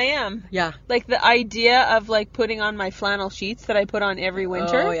 Nice. I am. Yeah. Like the idea of like putting on my flannel sheets that I put on every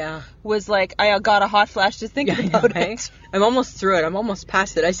winter. Oh, yeah. Was like, I got a hot flash just thinking about it. I'm almost through it. I'm almost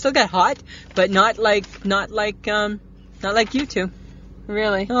past it. I still get hot, but not like you two.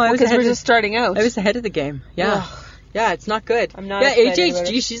 Really? No, because we're just starting out. I was ahead of the game. Yeah. Ugh. Yeah, it's not good. I'm not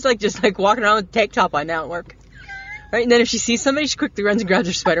HHG, she's just walking around with a tank top on now at work. Right? And then if she sees somebody, she quickly runs and grabs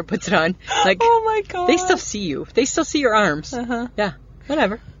her sweater, puts it on. Like, oh my God. They still see you. They still see your arms. Uh-huh. Yeah.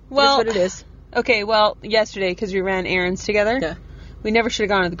 Whatever. Well, it is what it is. Okay, well, yesterday, because we ran errands together, yeah. We never should have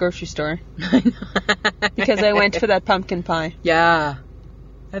gone to the grocery store. Because I went for that pumpkin pie. Yeah.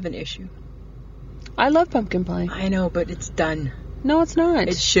 I have an issue. I love pumpkin pie. I know, but it's done. No, it's not.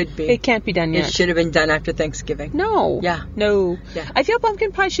 It should be. It can't be done yet. It should have been done after Thanksgiving. No. Yeah. No. Yeah. I feel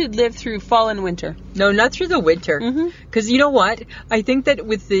pumpkin pie should live through fall and winter. No, not through the winter. Because you know what? I think that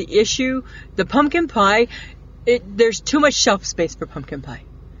with the issue, the pumpkin pie, there's too much shelf space for pumpkin pie.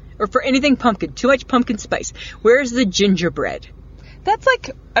 Or for anything pumpkin. Too much pumpkin spice. Where's the gingerbread? That's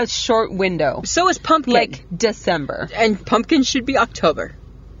like a short window. So is pumpkin. Like December. And pumpkin should be October.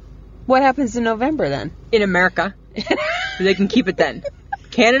 What happens in November then? In America. They can keep it then.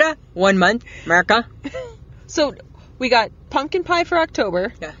 Canada, 1 month. America. So we got pumpkin pie for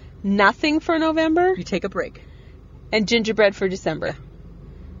October. Yeah. Nothing for November. You take a break. And gingerbread for December.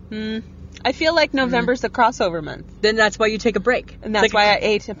 Yeah. I feel like November's the crossover month. Then that's why you take a break. And that's why I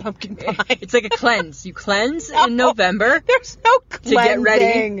ate a pumpkin pie. It's like a cleanse. You cleanse in November. There's no cleansing. To get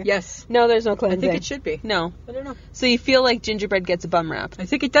ready. Yes. No, there's no cleansing. I think it should be. No. I don't know. So you feel like gingerbread gets a bum rap. I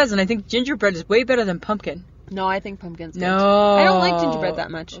think it does, and I think gingerbread is way better than pumpkin. No, I think pumpkin's good. No. I don't like gingerbread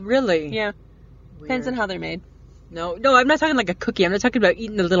that much. Really? Yeah. Weird. Depends on how they're made. No, I'm not talking like a cookie. I'm not talking about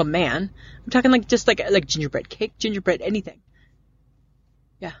eating the little man. I'm talking like just like gingerbread cake, gingerbread, anything.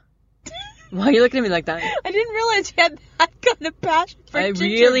 Yeah. Why are you looking at me like that? I didn't realize you had that kind of passion for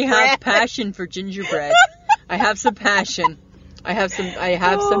gingerbread. I really have passion for gingerbread. I have some passion. I have some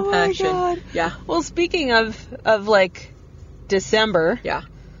passion. Oh my God. Yeah. Well, speaking of like December. Yeah.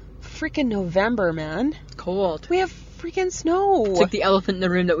 Freaking November, man. It's cold. We have freaking snow. It's like the elephant in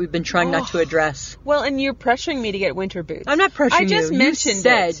the room that we've been trying not to address. Well, and you're pressuring me to get winter boots. I'm not pressuring you. I just mentioned you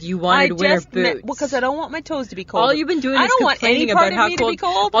said you wanted winter boots. Because I don't want my toes to be cold. All you've been doing is complaining about how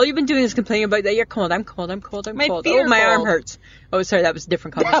cold. All you've been doing is complaining about that you're cold. I'm cold. I'm cold. I'm cold. Oh, my arm hurts. Oh, sorry, that was a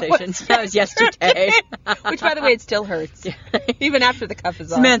different conversation. That was yesterday. Which, by the way, it still hurts. Yeah. Even after the cuff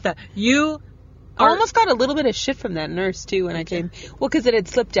is off. Samantha, I almost got a little bit of shit from that nurse, too, when I came. Well, because it had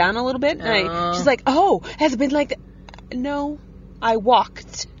slipped down a little bit. And she's like, has it been like that? No, I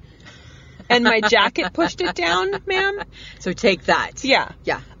walked. and my jacket pushed it down, ma'am. So take that. Yeah.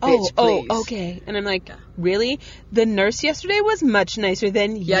 Yeah. Oh, Bitch, please. okay. And I'm like, really? The nurse yesterday was much nicer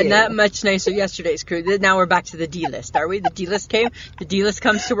than you. Yeah, not much nicer yesterday's crew. Now we're back to the D-list, are we? The D-list came? The D-list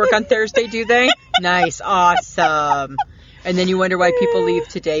comes to work on Thursday, do they? Nice. Awesome. And then you wonder why people leave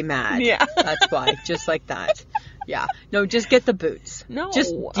today mad. Yeah. That's why. Just like that. Yeah. No, just get the boots. No.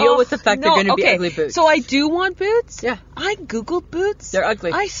 Just deal with the fact they're going to be ugly boots. So I do want boots? Yeah. I Googled boots. They're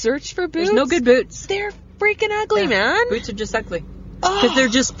ugly. I searched for boots. There's no good boots. They're freaking ugly, man. Boots are just ugly. Because they're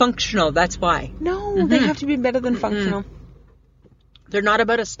just functional. That's why. No, they have to be better than functional. They're not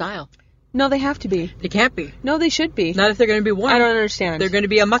about a style. No, they have to be. They can't be. No, they should be. Not if they're going to be worn. I don't understand. They're going to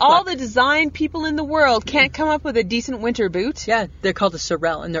be a muck. All the design people in the world can't come up with a decent winter boot. Yeah, they're called a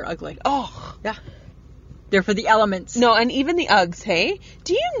Sorel, and they're ugly. Oh. Yeah. They're for the elements. No, and even the Uggs, hey?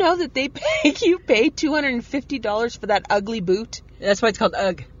 Do you know that you pay $250 for that ugly boot? That's why it's called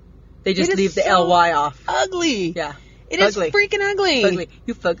Ugg. They just leave the so LY off. Ugly. Yeah. It is freaking ugly. Fugly.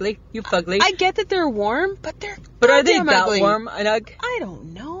 You fugly. You fugly. I get that they're warm, but they're But are they goddamn that ugly. warm, an Ugg? I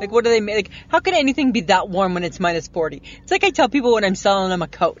don't know. Like, what do they make? Like, how can anything be that warm when it's minus 40? It's like I tell people when I'm selling them a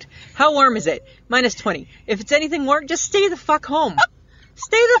coat. How warm is it? Minus 20. If it's anything warm, just stay the fuck home.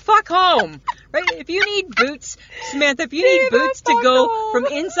 Stay the fuck home. Right? If you need boots, Samantha, if you need boots to go from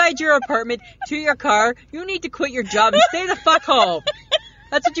inside your apartment to your car, you need to quit your job and stay the fuck home.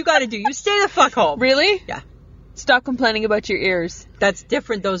 That's what you gotta do. You stay the fuck home. Really? Yeah. Stop complaining about your ears. That's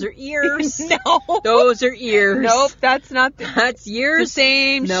different. Those are ears. No. Those are ears. Nope, that's not That's ears. the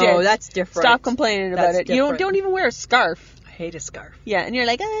same shit. No, that's different. Stop complaining about it. You don't even wear a scarf. I hate a scarf. Yeah, and you're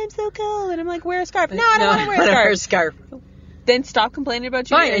like, oh, I'm so cold, and I'm like, wear a scarf. No, I don't want to wear a scarf. Then stop complaining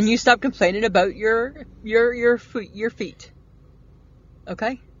about your ears. And you stop complaining about your feet.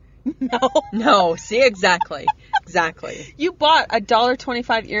 Okay? No. See, exactly. You bought a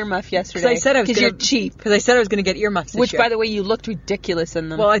 $1.25 earmuff yesterday. Because you're cheap. Because I said I was going to get earmuffs this Which, year. by the way, you looked ridiculous in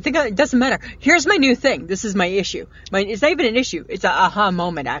them. Well, I think it doesn't matter. Here's my new thing. This is my issue. It's not even an issue. It's an aha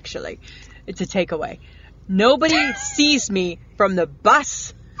moment, actually. It's a takeaway. Nobody sees me from the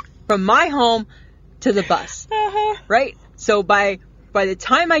bus, from my home to the bus. Right? So by the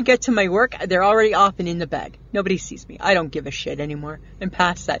time I get to my work, they're already off and in the bag. Nobody sees me. I don't give a shit anymore. I'm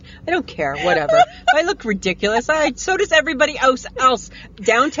past that. I don't care. Whatever. I look ridiculous. So does everybody else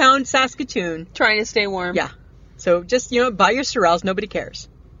downtown Saskatoon. Trying to stay warm. Yeah. So just, buy your Sorels. Nobody cares.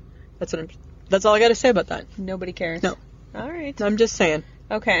 That's all I got to say about that. Nobody cares. No. All right. I'm just saying.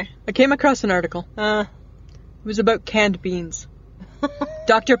 Okay. I came across an article. It was about canned beans.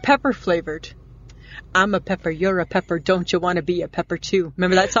 Dr. Pepper flavored. I'm a pepper, you're a pepper, don't you want to be a pepper too?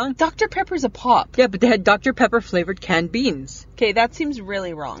 Remember that song? Dr. Pepper's a pop. Yeah, but they had Dr. Pepper flavored canned beans. Okay, that seems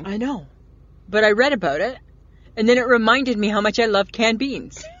really wrong. I know. But I read about it, and then it reminded me how much I love canned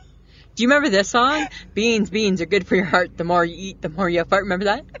beans. Do you remember this song? Beans are good for your heart. The more you eat, the more you fart. Remember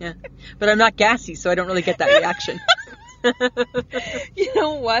that? Yeah. But I'm not gassy, so I don't really get that reaction. You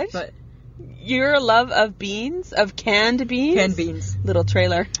know what? What? Your love of beans, of canned beans? Canned beans. Little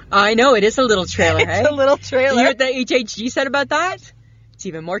trailer. I know, it is a little trailer, It's a little trailer. You hear what the HHG said about that? It's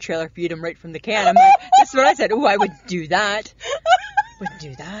even more trailer if you eat them right from the can. I'm like, this is what I said. Oh, I would do that. Wouldn't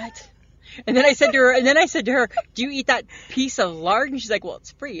do that. And then I said to her, do you eat that piece of lard? And she's like, well,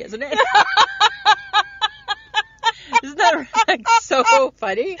 it's free, isn't it? Isn't that like, so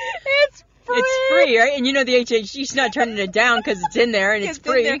funny? It's free. It's free, right? And the HHG, she's not turning it down because it's in there and it's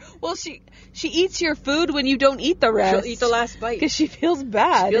free. Well, she eats your food when you don't eat the rest. She'll eat the last bite. Because she feels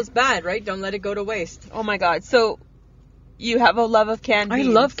bad. She feels bad, right? Don't let it go to waste. Oh my God. So, you have a love of canned beans.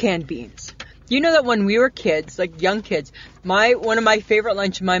 I love canned beans. You know that when we were kids, like young kids, one of my favorite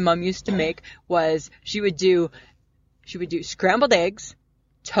lunch my mom used to make was she would do scrambled eggs,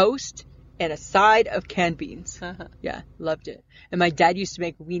 toast, and a side of canned beans. Uh-huh. Yeah, loved it. And my dad used to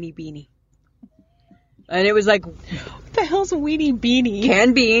make weenie beanie. And it was like, what the hell's a weenie beanie?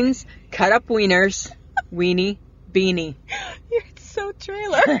 Canned beans, cut up wieners, weenie beanie. You're so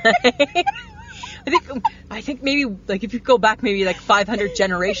trailer. I think maybe, like, if you go back maybe like 500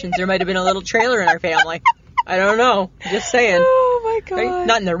 generations, there might have been a little trailer in our family. I don't know. Just saying. Oh my God. Right?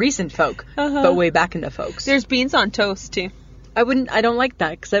 Not in the recent folk, but way back in the folks. There's beans on toast too. I don't like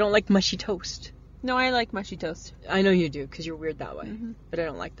that because I don't like mushy toast. No, I like mushy toast. I know you do because you're weird that way, but I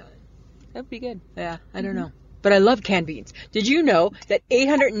don't like that. That'd be good. Yeah, I don't know. But I love canned beans. Did you know that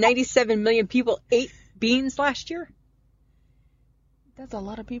 897 million people ate beans last year? That's a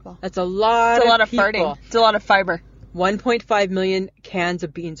lot of people. That's a lot It's a lot of people. farting. It's a lot of fiber. 1.5 million cans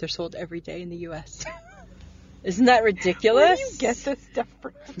of beans are sold every day in the U.S. Isn't that ridiculous? Where do you get this stuff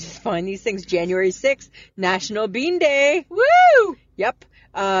from? Just find these things. January 6th, National Bean Day. Woo! Yep.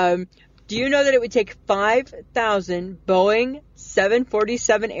 Do you know that it would take 5,000 Boeing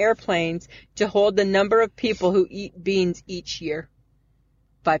 747 airplanes to hold the number of people who eat beans each year?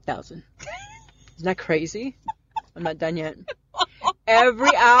 5,000. Isn't that crazy? I'm not done yet.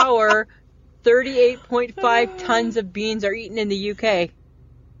 Every hour, 38.5 tons of beans are eaten in the UK.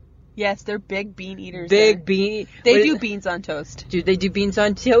 Yes, they're big bean eaters. Big bean. They do beans on toast. Do they do beans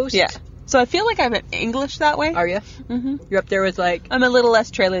on toast? Yeah. So I feel like I'm English that way. Are you? Mm-hmm. You're up there with like... I'm a little less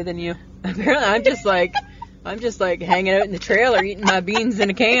trailer than you. Apparently, I'm just like hanging out in the trailer eating my beans in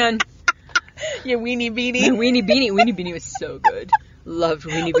a can. Your weenie beanie. Weenie beanie. Weenie beanie was so good. Loved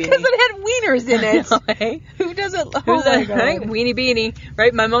weenie beanie. Because it had wieners in it. I know, hey? Who doesn't? Who's that? Right? Weenie beanie.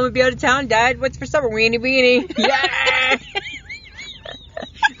 Right? My mom would be out of town. Dad, what's for supper? Weenie beanie. Yeah.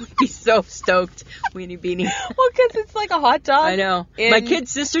 We'd be so stoked. Weenie beanie. Well, because it's like a hot dog. I know. My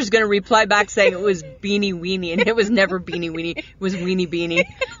kid's sister's going to reply back saying it was beanie weenie, and it was never beanie weenie. It was weenie beanie.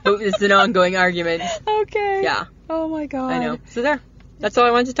 But it's an ongoing argument. Okay. Yeah. Oh, my God. I know. So there. That's all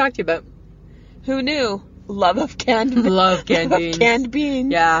I wanted to talk to you about. Who knew? Love of canned beans. Love canned beans. Canned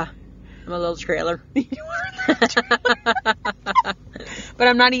beans. Yeah. I'm a little trailer. You are a little trailer. But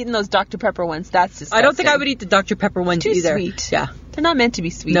I'm not eating those Dr. Pepper ones. That's disgusting. I don't think I would eat the Dr. Pepper ones Too either. Sweet. Yeah. They're not meant to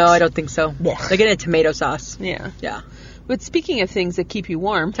be sweet. No, I don't think so. Blech. They get a tomato sauce. Yeah. Yeah. But speaking of things that keep you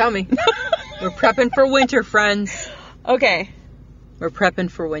warm. Tell me. We're prepping for winter, friends. Okay. We're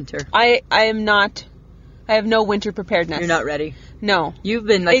prepping for winter. I am not. I have no winter preparedness. You're not ready. No. You've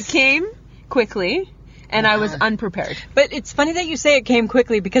been like... It came quickly, and I was unprepared. But it's funny that you say it came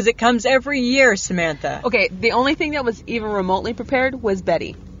quickly because it comes every year, Samantha. Okay, the only thing that was even remotely prepared was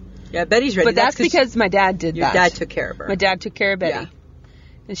Betty. Yeah, Betty's ready. But that's because my dad did your that. Your dad took care of her. My dad took care of Betty. Yeah.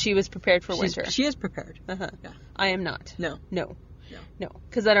 And she was prepared for winter. She is prepared. Uh-huh. Yeah. I am not. No.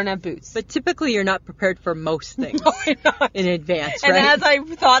 Because I don't have boots. But typically you're not prepared for most things in advance, and right? as I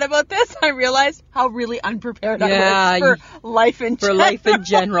thought about this, I realized how really unprepared I was for life in general. For life in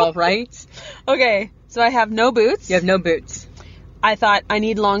general, right? Okay, so I have no boots. You have no boots. I thought I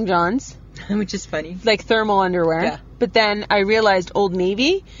need long johns. Which is funny. Like thermal underwear. Yeah. But then I realized Old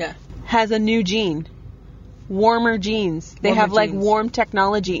Navy Yeah. has a new jean. Warmer jeans. They have like warm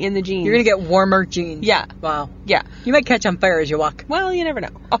technology in the jeans. You're going to get warmer jeans. Yeah. Wow. Yeah. You might catch on fire as you walk. Well, you never know.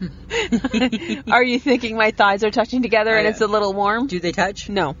 Are you thinking my thighs are touching together and it's a little warm? Do they touch?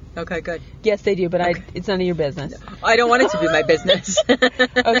 No. Okay, good. Yes, they do, but it's none of your business. No. I don't want it to be my business.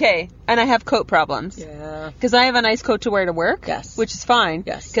 Okay. And I have coat problems. Yeah. Because I have a nice coat to wear to work. Yes. Which is fine.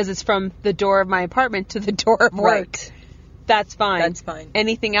 Yes. Because it's from the door of my apartment to the door of work. Right. That's fine. That's fine.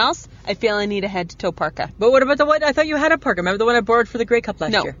 Anything else, I feel I need a head-to-toe parka. But what about the one? I thought you had a parka. Remember the one I borrowed for the Grey Cup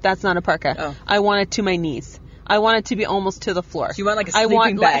last year? No, that's not a parka. Oh. I want it to my knees. I want it to be almost to the floor. So you want like a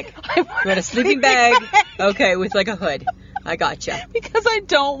sleeping bag? You want a sleeping bag? Okay, with like a hood. I gotcha. Because I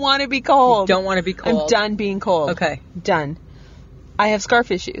don't want to be cold. You don't want to be cold. I'm done being cold. Okay. Done. I have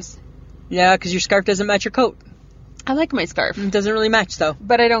scarf issues. Yeah, because your scarf doesn't match your coat. I like my scarf. It doesn't really match, though.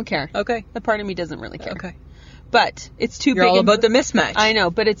 But I don't care. Okay. The part of me doesn't really care. Okay. But it's too big. You're all about the mismatch. I know,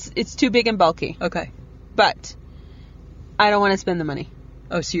 but it's too big and bulky. Okay. But I don't want to spend the money.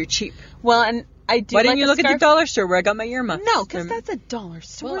 Oh, so you're cheap. Well, and I do. Why didn't you look at the dollar store where I got my earmuffs? No, because that's a dollar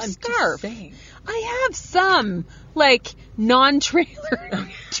store scarf. Just saying. I have some like non-trailer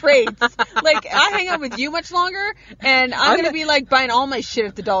traits. Like I hang out with you much longer, and I'm gonna be like buying all my shit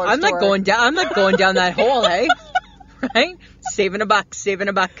at the dollar store. I'm not going down that hole, eh? Right? Saving a buck.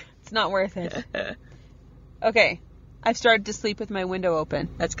 It's not worth it. Okay, I've started to sleep with my window open.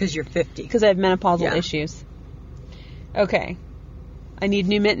 That's because you're 50. Because I have menopausal issues. Okay, I need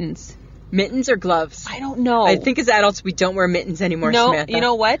new mittens. Mittens or gloves? I don't know. I think as adults we don't wear mittens anymore, no, Samantha. You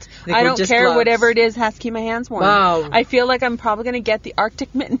know what? I don't care. Gloves. Whatever it is has to keep my hands warm. Wow. I feel like I'm probably going to get the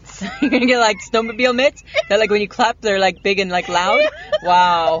Arctic mittens. You're going to get like snowmobile mitts? They're like when you clap, they're like big and like loud?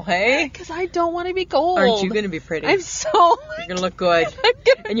 Wow, hey? Because I don't want to be cold. Aren't you going to be pretty? I'm so... You're going to look good.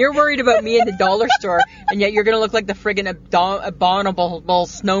 And you're worried about me in the dollar store, and yet you're going to look like the friggin' abominable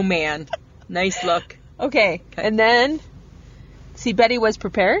snowman. Nice look. Okay, and then... See, Betty was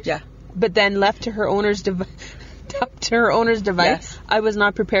prepared. Yeah. But then left to her owner's device. Yes. I was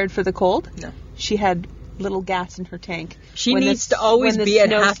not prepared for the cold. No. She had little gas in her tank. She needs to always be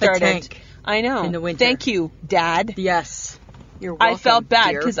at half a tank. I know. In the winter. Thank you, Dad. Yes. You're welcome, I felt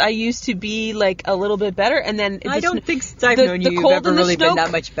bad dear. because I used to be like a little bit better, and then I don't think since I've known you, you've ever really been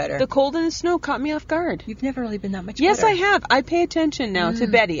that much better. The cold and the snow caught me off guard. You've never really been that much yes, better. Yes, I have. I pay attention now to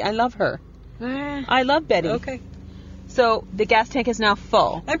Betty. I love her. I love Betty. Okay. So the gas tank is now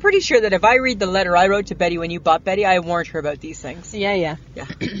full. I'm pretty sure that if I read the letter I wrote to Betty when you bought Betty, I warned her about these things. Yeah. Yeah.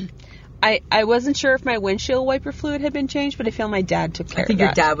 I wasn't sure if my windshield wiper fluid had been changed, but I feel my dad took care of that. I think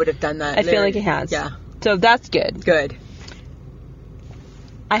your dad would have done that. I feel like he has. Yeah. So that's good. Good.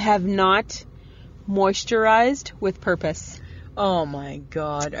 I have not moisturized with purpose. Oh my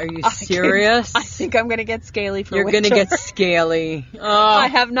God. Are you serious? I think I'm going to get scaly for You're winter. going to get scaly. Oh. I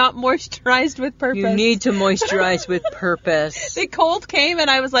have not moisturized with purpose. You need to moisturize with purpose. The cold came and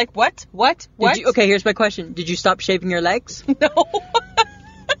I was like, what? Okay, here's my question. Did you stop shaving your legs? No.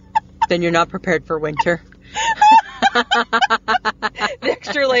 Then you're not prepared for winter. The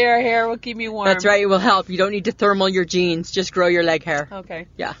extra layer of hair will keep me warm. That's right. It will help. You don't need to thermal your jeans. Just grow your leg hair. Okay.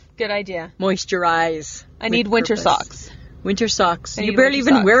 Yeah. Good idea. Moisturize. I need winter socks. Winter socks. I You need barely winter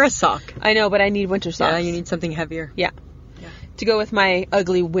even socks. wear a sock. I know, but I need winter socks. Yeah, you need something heavier. Yeah. To go with my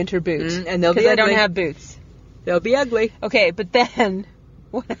ugly winter boots. And they'll be Because I ugly. don't have boots. They'll be ugly. Okay, but then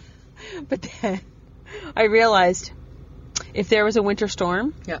I realized if there was a winter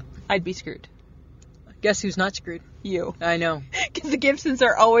storm, Yeah. I'd be screwed. Guess who's not screwed? You. I know. Because the Gibsons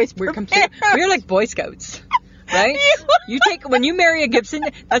are always prepared. We're like Boy Scouts, right? When you marry a Gibson,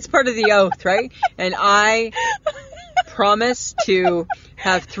 that's part of the oath, right? And I promise to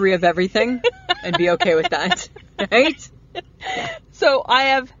have 3 of everything and be okay with that, right? So I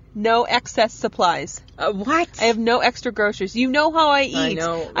have no excess supplies. What? I have no extra groceries. You know how I eat. I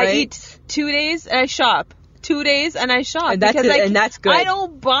know, I right? eat 2 days and I shop. 2 days and I shop. And that's because it, and that's good. I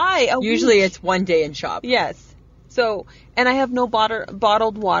don't buy a Usually week. it's 1 day in shop. Yes. So, and I have no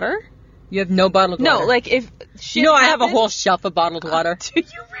bottled water. You have no bottled water? No, like if shit I have a happens- whole shelf of bottled water. Do you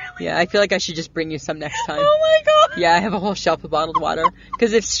really? Yeah, I feel like I should just bring you some next time. Oh my God. Yeah, I have a whole shelf of bottled water.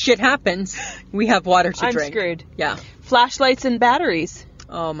 Because if shit happens, we have water to I'm drink. screwed. Yeah. Flashlights and batteries.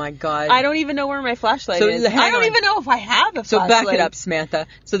 Oh my God. I don't even know where my flashlight is. hang I don't on. even know if I have a So flashlight. back it up, Samantha.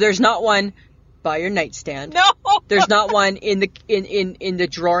 So there's not one by your nightstand. No. There's not one in the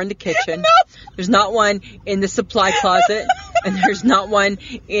drawer in the kitchen. No. There's not one in the supply closet. And there's not one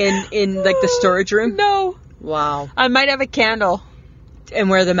in like the storage room. No. Wow. I might have a candle. And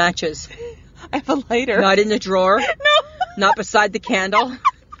where are the matches? I have a lighter. Not in the drawer. No. Not beside the candle.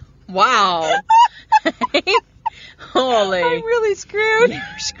 Wow. Holy. I'm really screwed.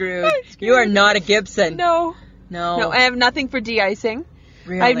 You're screwed. You are not a Gibson. No. No. No, I have nothing for de-icing.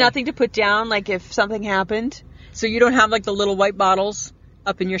 Really? I have nothing to put down, like if something happened. So you don't have like the little white bottles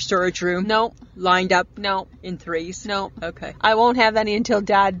up in your storage room? No. Lined up No. in 3s? No. Okay. I won't have any until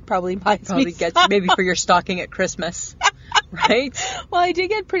Dad probably buys Probably me gets some. maybe for your stocking at Christmas. Right? Well, I did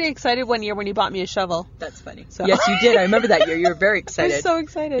get pretty excited one year when he bought me a shovel. That's funny. So- Yes, you did. I remember that year. You were very I excited. was so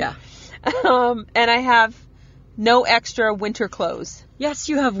excited. Yeah. And I have no extra winter clothes. Yes,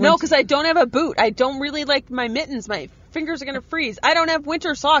 you have No, because I don't have a boot. I don't really like my mittens. My fingers are going to freeze. I don't have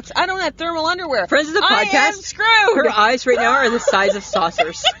winter socks. I don't have thermal underwear. Friends of the I podcast, am screwed. her eyes right now are the size of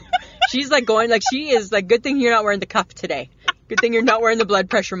saucers. She's like going, like she is like, good thing you're not wearing the cuff today. Good thing you're not wearing the blood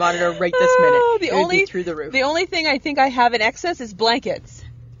pressure monitor right this minute. It would be through the roof. The only thing I think I have in excess is blankets.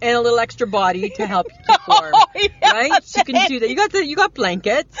 And a little extra body to help you keep warm. Oh, yeah, right? You can do that. You got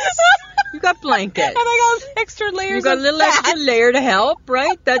blankets. You got blankets. And I got extra layers. You got a little of fat. extra layer to help,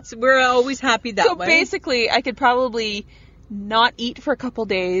 right? We're always happy that So way. basically, I could probably not eat for a couple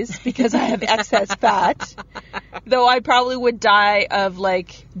days because I have excess fat. Though I probably would die of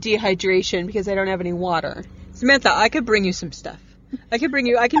like dehydration because I don't have any water. Samantha, I could bring you some stuff. I can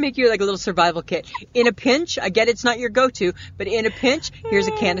make you like a little survival kit. In a pinch, I get it's not your go-to, but in a pinch, here's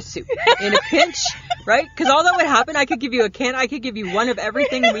a can of soup. In a pinch, right? Because all that would happen, I could give you a can, I could give you one of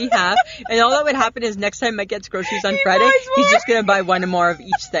everything we have, and all that would happen is next time Mike gets groceries on Friday, he's just going to buy one more of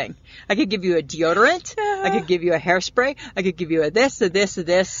each thing. I could give you a deodorant, I could give you a hairspray, I could give you a this, a this, a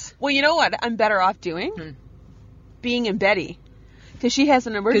this. Well, you know what I'm better off doing? Being in Betty. Because she has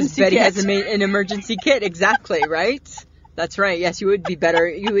an emergency Because Betty kit. has an emergency kit, exactly, right? That's right. Yes, you would be better.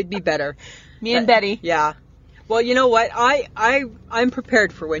 You would be better. Me and Betty. Yeah. Well, you know what? I'm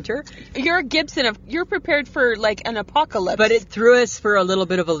prepared for winter. You're a Gibson. You're prepared for like an apocalypse. But it threw us for a little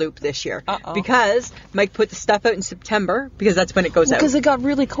bit of a loop this year. Uh-oh. Because Mike put the stuff out in September because that's when it goes out. Because it got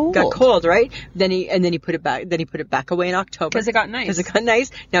really cold. Got cold, right? Then he put it back. Then he put it back away in October. Because it got nice. Because it got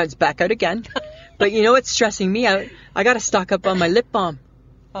nice. Now it's back out again. But you know what's stressing me out? I got to stock up on my lip balm.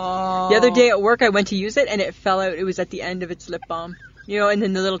 Oh. The other day at work, I went to use it, and it fell out. It was at the end of its lip balm. You know, and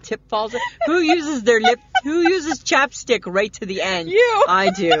then the little tip falls out. Who uses chapstick right to the end? You. I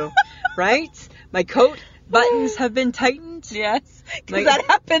do. Right? My coat buttons have been tightened. Yes. Because that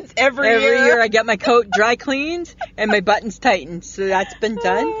happens every year. Every year I get my coat dry cleaned, and my buttons tightened. So that's been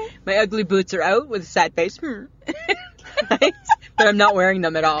done. My ugly boots are out with a sad face. Right? But I'm not wearing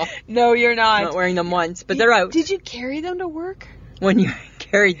them at all. No, you're not. I'm not wearing them once, but they're out. Did you carry them to work? When you're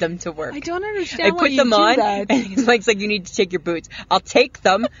carried them to work. I don't understand why put you them do on, that. and he's like, you need to take your boots. I'll take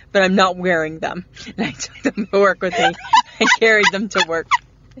them, but I'm not wearing them. And I took them to work with me and carried them to work.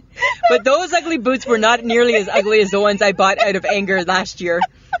 But those ugly boots were not nearly as ugly as the ones I bought out of anger last year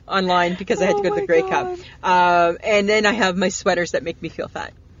online because I had to go to the Grey Cup. And then I have my sweaters that make me feel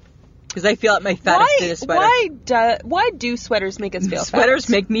fat. Because I feel at my fattest in a sweater. Why do sweaters make us feel fat? Sweaters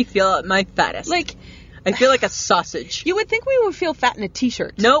make me feel at my fattest. Like, I feel like a sausage. you would think we would feel fat in a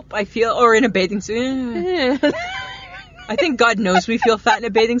t-shirt. Nope, or in a bathing suit. I think God knows we feel fat in a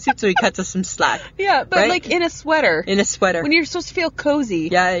bathing suit, so he cuts us some slack. Yeah, but right? like in a sweater. In a sweater. When you're supposed to feel cozy.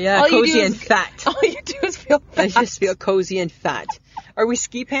 Yeah, cozy and fat. All you do is feel fat. I just feel cozy and fat. Are we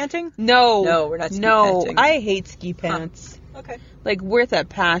ski panting? No. No, we're not ski panting. No, I hate ski pants. Huh. Okay. Like, worth a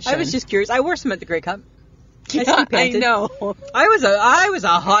passion. I was just curious. I wore some at the Grey Cup. Yeah, I know. I was a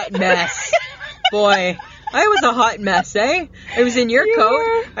hot mess. Boy. I was a hot mess, eh? I was in your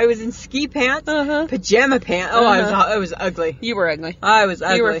coat. I was in ski pants, pajama pants. Oh, I was ugly. You were ugly. I was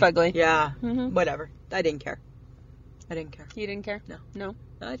ugly. You were fugly. Yeah. Mm-hmm. Whatever. I didn't care. You didn't care? No.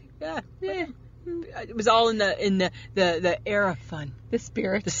 Yeah. It was all in the air of fun. The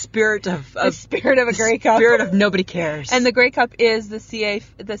spirit. The spirit of the spirit of a Grey Cup. The spirit of nobody cares. And the Grey Cup is the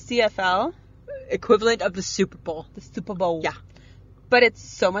CFL equivalent of the Super Bowl. The Super Bowl. Yeah. But it's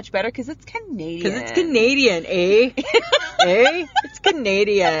so much better because it's Canadian. Because it's Canadian, eh? Eh? It's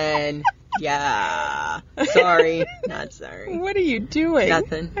Canadian. Yeah. Sorry. Not sorry. What are you doing?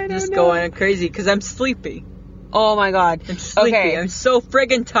 Nothing. I'm just going crazy because I'm sleepy. Oh my God. I'm sleepy. Okay. I'm so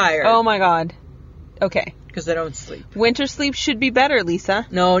friggin' tired. Oh my God. Okay. Because I don't sleep. Winter sleep should be better, Lisa.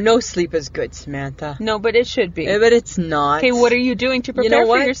 No sleep is good, Samantha. No, but it should be. Yeah, but it's not. Okay, what are you doing to prepare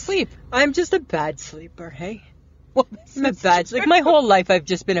for your sleep? I'm just a bad sleeper, hey? Well, I'm a bad sleeper. Like, my whole life I've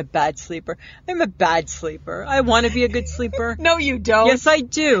just been a bad sleeper. I'm a bad sleeper. I want to be a good sleeper. No, you don't. Yes, I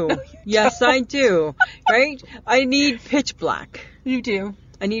do. No, yes, I do. Right? I need pitch black. You do.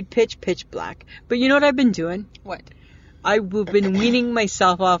 I need pitch black. But you know what I've been doing? What? I've been weaning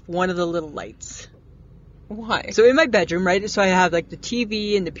myself off one of the little lights. Why? So in my bedroom, right? So I have like the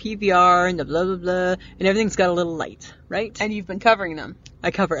TV and the PVR and the blah, blah, blah. And everything's got a little light, right? And you've been covering them.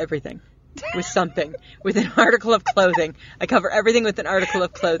 I cover everything. With something. With an article of clothing. I cover everything with an article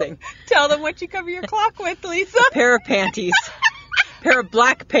of clothing. Tell them what you cover your clock with, Lisa. A pair of panties. Pair of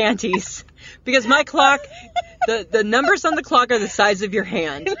black panties. Because my clock, the numbers on the clock are the size of your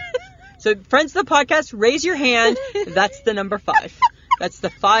hand. So friends of the podcast, raise your hand. That's the number 5. That's the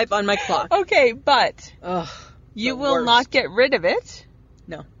 5 on my clock. Okay, but you will not get rid of it.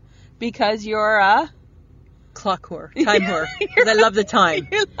 No. Because you're a... clock whore. Time whore. Because I love the time.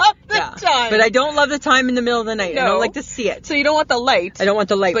 You love the time. But I don't love the time in the middle of the night. No. I don't like to see it. So you don't want the light. I don't want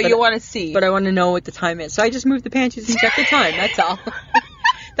the light. But you want to see. But I want to know what the time is. So I just move the panties and check the time. That's all.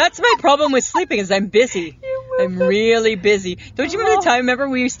 That's my problem with sleeping is I'm busy. I'm really busy. Don't you remember the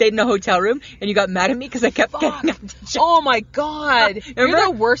time, we stayed in a hotel room and you got mad at me because I kept getting up to check. Oh my God. You're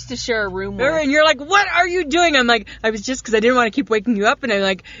the worst to share a room with. And you're like, what are you doing? I'm like, I was just because I didn't want to keep waking you up. And I'm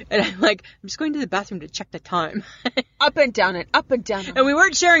like, I'm just going to the bathroom to check the time. Up and down it, up and down it. And we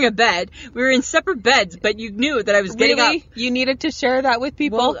weren't sharing a bed. We were in separate beds, but you knew that I was getting up. You needed to share that with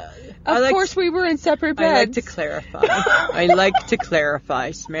people? Well, of course we were in separate beds. I like to clarify. I like to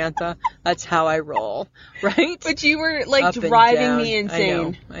clarify, Samantha. That's how I roll, right? But you were like driving me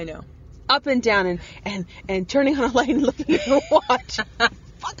insane. I know. Up and down and turning on a light and looking at your watch.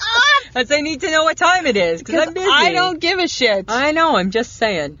 Fuck off! That's I need to know what time it is because I'm busy. I don't give a shit. I know. I'm just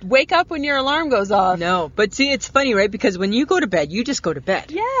saying. Wake up when your alarm goes off. No, but see, it's funny, right? Because when you go to bed, you just go to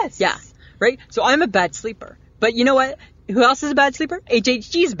bed. Yes. Yeah. Right. So I'm a bad sleeper. But you know what? Who else is a bad sleeper?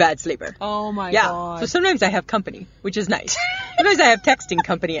 HHG's a bad sleeper. Oh my God. So sometimes I have company, which is nice. Sometimes I have texting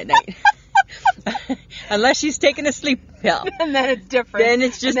company at night. Unless she's taking a sleep pill. And then it's different. Then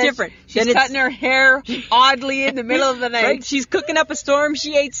it's just different. She's cutting her hair oddly in the middle of the night. Right? She's cooking up a storm.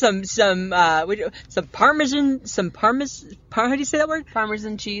 She ate some parmesan, how do you say that word?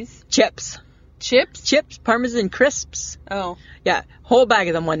 Parmesan cheese. Chips, parmesan crisps. Oh. Yeah, whole bag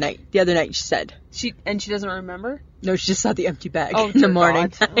of them one night. The other night, she said. She doesn't remember? No, she just saw the empty bag in the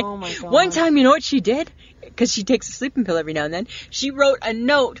morning. Oh my God. One time, you know what she did? Because she takes a sleeping pill every now and then. She wrote a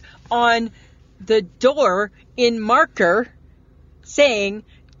note on the door in marker saying,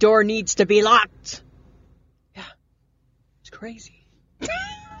 "Door needs to be locked." Yeah. It's crazy.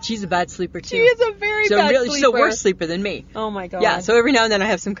 She's a bad sleeper, too. She is a very bad sleeper. She's a worse sleeper than me. Oh, my God. Yeah, so every now and then I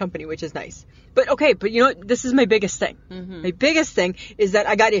have some company, which is nice. But you know what? This is my biggest thing. Mm-hmm. My biggest thing is that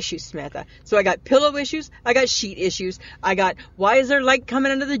I got issues, Samantha. So I got pillow issues. I got sheet issues. I got, why is there light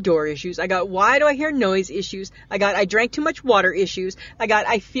coming under the door issues? I got, why do I hear noise issues? I got, I drank too much water issues. I got,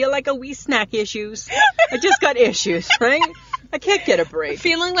 I feel like a wee snack issues. I just got issues, right? I can't get a break.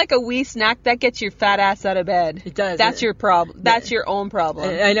 Feeling like a wee snack, that gets your fat ass out of bed. It does. That's your problem. That's your own problem.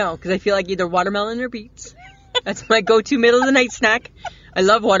 I know, because I feel like either watermelon or beets. That's my go-to middle of the night snack. I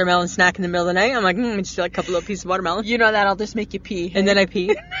love watermelon snack in the middle of the night. I'm like, just like a couple of pieces of watermelon. You know that'll just make you pee. And then I pee.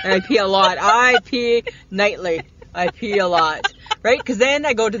 And I pee a lot. I pee nightly. I pee a lot. Right? Because then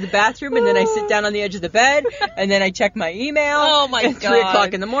I go to the bathroom and then I sit down on the edge of the bed and then I check my email. Oh, my God. 3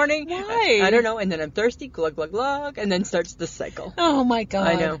 o'clock in the morning. Why? I don't know. And then I'm thirsty. Glug, glug, glug. And then starts the cycle. Oh, my God.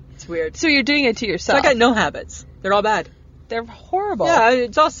 I know. It's weird. So you're doing it to yourself. So I got no habits. They're all bad. They're horrible. Yeah,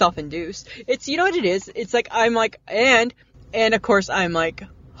 it's all self-induced. It's, you know what it is? It's like, I'm like, and of course I'm like,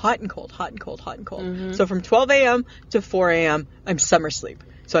 hot and cold, hot and cold, hot and cold. Mm-hmm. So from 12 a.m. to 4 a.m., I'm summer sleep.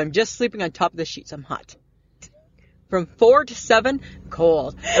 So I'm just sleeping on top of the sheets. I'm hot. From 4 to 7,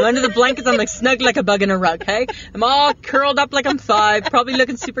 cold. I'm under the blankets. I'm like snug like a bug in a rug, hey? I'm all curled up like I'm 5, probably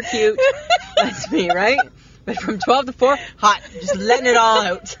looking super cute. That's me, right? But from 12 to 4, hot. Just letting it all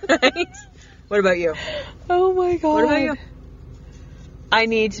out, right? What about you? Oh, my God. What about you? I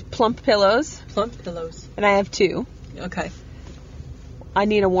need plump pillows. Plump pillows. And I have 2. Okay. I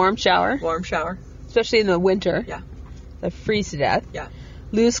need a warm shower. Warm shower. Especially in the winter. Yeah. I freeze to death. Yeah.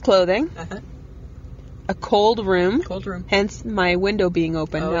 Loose clothing. Uh-huh. A cold room. Cold room. Hence my window being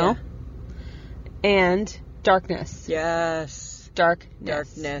open now. Yeah. And darkness. Yes.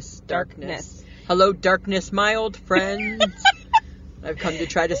 Darkness. Hello, darkness, my old friend. I've come to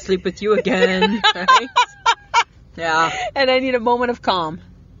try to sleep with you again. Right? Yeah. And I need a moment of calm.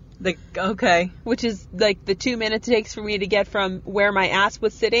 Like, okay. Which is like the 2 minutes it takes for me to get from where my ass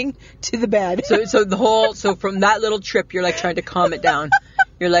was sitting to the bed. So from that little trip, you're like trying to calm it down.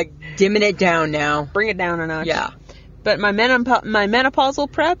 You're like dimming it down now. Bring it down a notch. Yeah. But my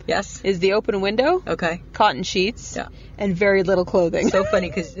menopausal prep is the open window, okay, cotton sheets, and very little clothing. So funny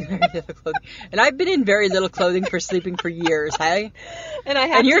because very little clothing. And I've been in very little clothing for sleeping for years, hey?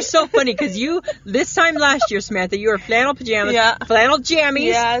 And you're so funny because this time last year, Samantha, you were flannel pajamas, flannel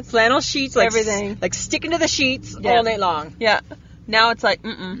jammies, flannel sheets, like everything, like sticking to the sheets all night long. Yeah. Now it's like,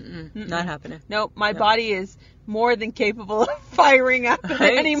 not happening. Nope, my body is more than capable of firing up at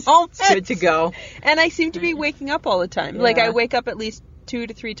any moment. It's good to go. And I seem to be waking up all the time. Yeah. Like, I wake up at least 2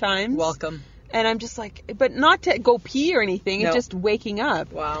 to 3 times. Welcome. And I'm just like, but not to go pee or anything. No. It's just waking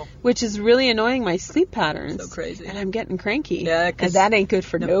up. Wow. Which is really annoying my sleep patterns. So crazy. And I'm getting cranky. Yeah. And that ain't good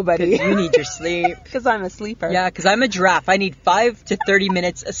for nobody. You need your sleep. Because I'm a sleeper. Yeah, because I'm a giraffe. I need 5 to 30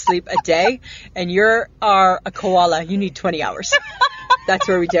 minutes of sleep a day. And you are a koala. You need 20 hours. That's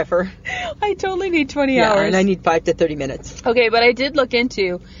where we differ. I totally need 20 hours. And I need 5 to 30 minutes. Okay, but I did look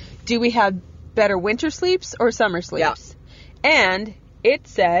into, do we have better winter sleeps or summer sleeps? Yeah. And it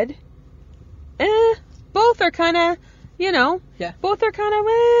said, both are kind of, both are kind of,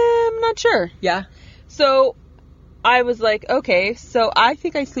 I'm not sure. Yeah. So I was like, okay, so I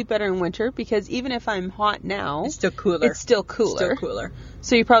think I sleep better in winter because even if I'm hot now, it's still cooler. It's still cooler.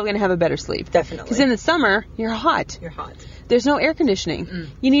 So you're probably going to have a better sleep. Definitely. Because in the summer, you're hot. You're hot. There's no air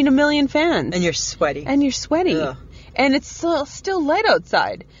conditioning. You need a million fans. And you're sweaty. Ugh. And it's still light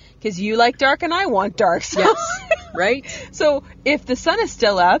outside. Because you like dark and I want dark. So. Yes. Right? So if the sun is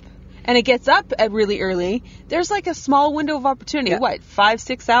still up and it gets up at really early, there's like a small window of opportunity. Yeah. What,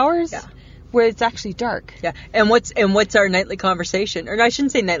 5-6 hours? Yeah. Where it's actually dark. Yeah. And what's our nightly conversation? Or I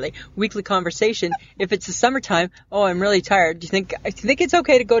shouldn't say nightly, weekly conversation. If it's the summertime, I'm really tired. Do you think it's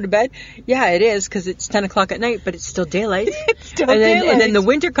okay to go to bed? Yeah, it is because it's 10 o'clock at night, but it's still daylight. It's still daylight. And then the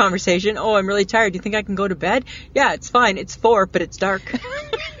winter conversation, I'm really tired. Do you think I can go to bed? Yeah, it's fine. It's 4, but it's dark.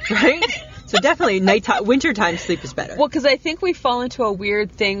 Right? So definitely wintertime sleep is better. Well, because I think we fall into a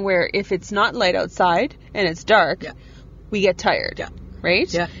weird thing where if it's not light outside and it's dark, we get tired. Yeah.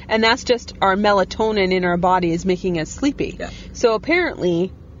 Right? Yeah. And that's just our melatonin in our body is making us sleepy. Yeah. So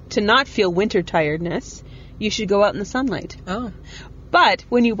apparently, to not feel winter tiredness, you should go out in the sunlight. Oh. But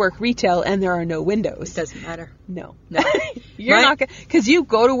when you work retail and there are no windows. It doesn't matter. No. You're not going to, because you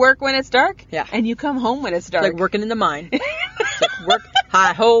go to work when it's dark. Yeah. And you come home when it's dark. It's like working in the mine. It's like work,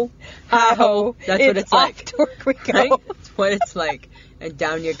 hi-ho, hi-ho. That's what it's like. Off to work we go. Right? That's what it's like. And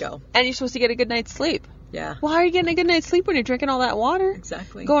down you go. And you're supposed to get a good night's sleep. Yeah. Well, how are you getting a good night's sleep when you're drinking all that water?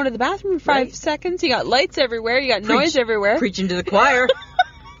 Exactly. Going to the bathroom for 5 seconds. You got lights everywhere. You got noise everywhere. Preaching to the choir.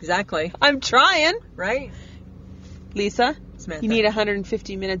 Exactly. I'm trying. Right? Lisa, Samantha. You need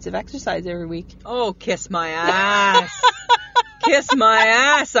 150 minutes of exercise every week. Oh, kiss my ass. Kiss my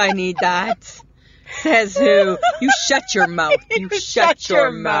ass, I need that. Says who? You shut your mouth. You shut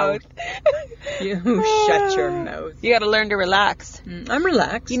your mouth. You shut your mouth. You gotta learn to relax. I'm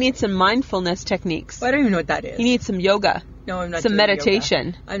relaxed. You need some mindfulness techniques. Well, I don't even know what that is. You need some yoga. No, I'm not some doing meditation.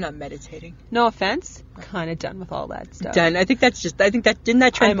 Yoga. I'm not meditating. No offense. Kind of done with all that stuff. Done. I think didn't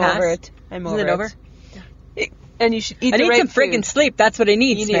that trend pass? I'm over it. Isn't it over? Yeah. And you should eat the right food. I need some friggin' sleep. That's what I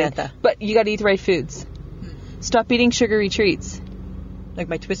need, Samantha. But you gotta eat the right foods. Stop eating sugary treats. Like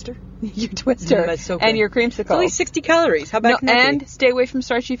my Twister? Your Twister. That's so good. And your creamsicle. It's only 60 calories. How about and stay away from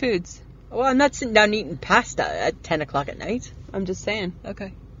starchy foods. Well, I'm not sitting down eating pasta at 10 o'clock at night. I'm just saying.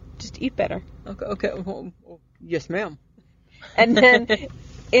 Okay. Just eat better. Okay. Yes, ma'am. And then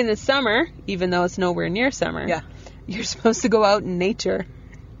in the summer, even though it's nowhere near summer, you're supposed to go out in nature.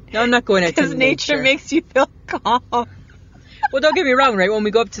 No, I'm not going out to nature. Because nature makes you feel calm. Well, don't get me wrong, right? When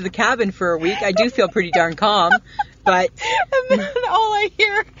we go up to the cabin for a week, I do feel pretty darn calm. But and then all I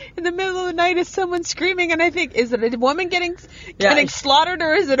hear in the middle of the night is someone screaming, and I think, is it a woman getting slaughtered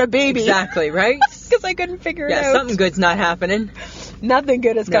or is it a baby? Exactly, right? Because I couldn't figure it out. Yeah, something good's not happening. Nothing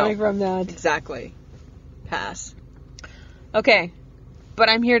good is coming from that. Exactly. Pass. Okay. But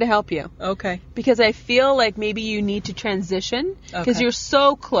I'm here to help you. Okay. Because I feel like maybe you need to transition. Because you're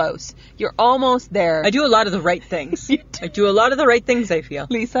so close. You're almost there. I do a lot of the right things. I do a lot of the right things, I feel.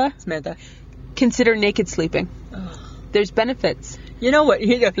 Lisa? Samantha? Consider naked sleeping. There's benefits. You know what?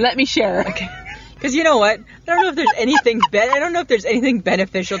 Let me share. Okay. Because you know what? I don't know if there's anything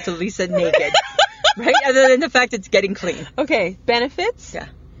beneficial to Lisa naked. Right? Other than the fact it's getting clean. Okay. Benefits? Yeah.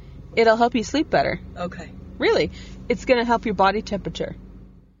 It'll help you sleep better. Okay. Really. It's going to help your body temperature.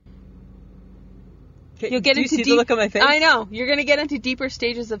 You'll get into the look on my face? I know. You're going to get into deeper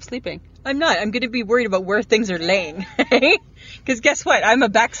stages of sleeping. I'm not. I'm going to be worried about where things are laying. Because guess what? I'm a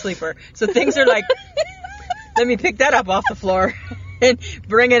back sleeper. So things are like, let me pick that up off the floor and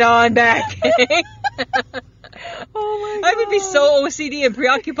bring it on back. Oh my God. I would be so OCD and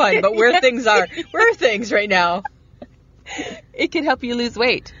preoccupied about where things are. Where are things right now? It could help you lose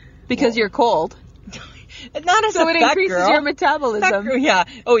weight because you're cold. Not as so a it fat increases girl. your metabolism. Yeah.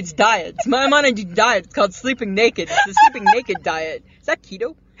 Oh, it's diet. I'm on a diet. It's called sleeping naked. It's the sleeping naked diet. Is that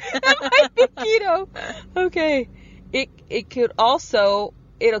keto? That might be keto. Okay. It could also,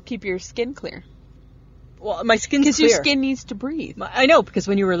 it'll keep your skin clear. Well, my skin's clear. Because your skin needs to breathe. I know, because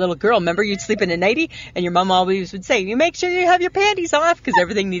when you were a little girl, remember you'd sleep in a nightie, and your mom always would say, you make sure you have your panties off, because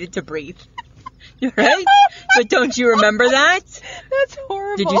everything needed to breathe. Right? But don't you remember that? That's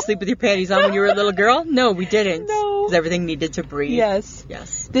horrible. Did you sleep with your panties on when you were a little girl? No, we didn't. No. Because everything needed to breathe. Yes.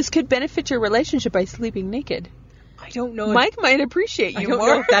 Yes. This could benefit your relationship by sleeping naked. I don't know. Mike might appreciate you more. I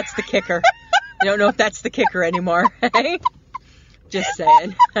don't know if that's the kicker. I don't know if that's the kicker anymore. Right? Just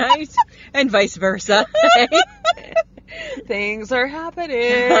saying. Right? And vice versa. Right? Things are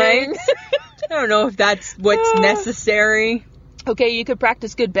happening. Right? I don't know if that's what's necessary. Okay, you could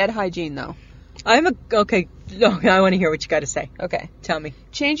practice good bed hygiene, though. Okay. No, I want to hear what you got to say. Okay. Tell me.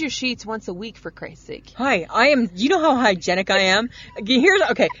 Change your sheets once a week, for Christ's sake. Hi, you know how hygienic I am?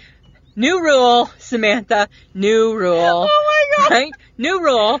 Okay. New rule, Samantha. New rule. Oh my God. Right? New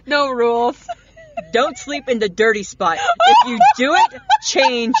rule. No rules. Don't sleep in the dirty spot. If you do it,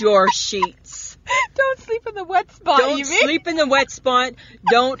 change your sheets. Don't sleep in the wet spot, Don't you mean? sleep in the wet spot.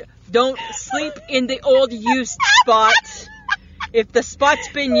 Don't sleep in the old used spot. If the spot's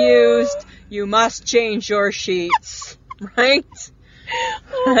been used, you must change your sheets. Right?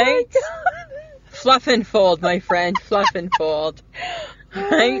 Oh right? My God. Fluff and fold, my friend. Fluff and fold. Right?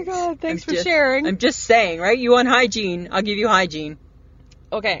 Oh my God. Thanks for sharing. I'm just saying, right? You want hygiene. I'll give you hygiene.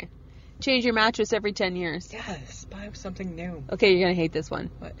 Okay. Change your mattress every 10 years. Yes. Buy something new. Okay, you're going to hate this one.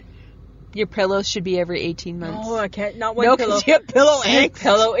 What? Your pillows should be every 18 months. No, I can't. Not one pillow. pillow. No, because you have pillow angst.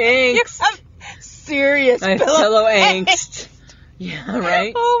 Pillow angst. You have serious I have pillow angst. Yeah,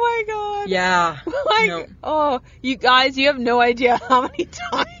 right? Oh my God. Yeah. No. Oh, you guys, you have no idea how many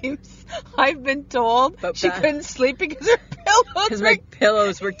times I've been told she couldn't sleep because her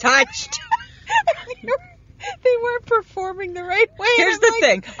pillows were touched. They weren't performing the right way. Here's the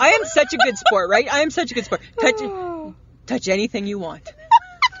thing. I am such a good sport, right? I am such a good sport. Touch anything you want.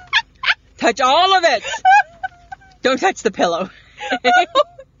 Touch all of it. Don't touch the pillow.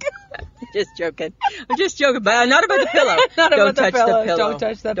 Just joking. I'm just joking, but not about the pillow. Don't touch the pillow. Don't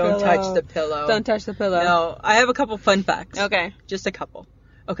touch the pillow. Don't touch the pillow. Don't touch the pillow. No, I have a couple fun facts. Okay. Just a couple.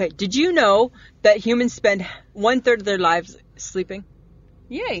 Okay, did you know that humans spend 1/3 of their lives sleeping?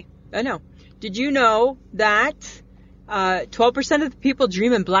 Yay. I know. Did you know that 12% of the people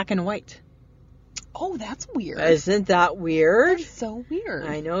dream in black and white? Oh, that's weird. Isn't that weird? That's so weird.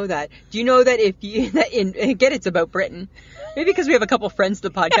 I know that. Do you know that again, it's about Britain. Maybe because we have a couple friends to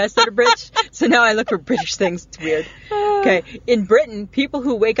the podcast that are British, so now I look for British things. It's weird. Okay, in Britain, people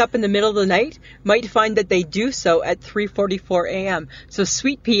who wake up in the middle of the night might find that they do so at 3:44 a.m. So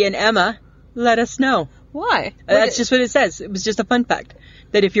Sweet Pea and Emma, let us know. Why? That's just what it says. It was just a fun fact.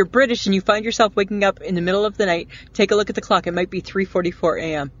 That if you're British and you find yourself waking up in the middle of the night, take a look at the clock. It might be 3:44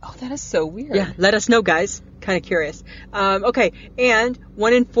 a.m. Oh, that is so weird. Yeah, let us know, guys. Kind of curious. Okay, and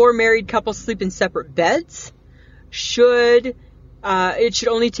 1 in 4 married couples sleep in separate beds. It should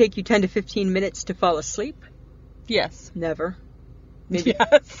only take you 10 to 15 minutes to fall asleep. Yes. Never. Maybe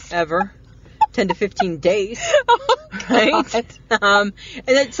yes. Ever. 10 to 15 days. Oh, right? And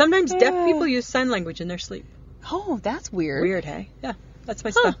then sometimes deaf people use sign language in their sleep. Oh, that's weird. Weird, hey? Yeah, that's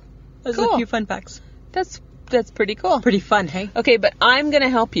my stuff. Those are a few fun facts. That's pretty cool. Pretty fun, hey? Okay, but I'm going to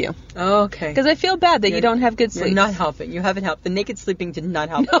help you. Okay. Because I feel bad that you don't have good sleep. You're not helping. You haven't helped. The naked sleeping did not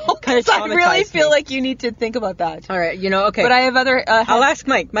help. No, kind of I really feel like you need to think about that. All right, okay. But I have other... I'll ask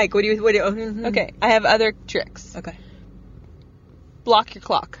Mike. Mike, what do you... Okay, I have other tricks. Okay. Block your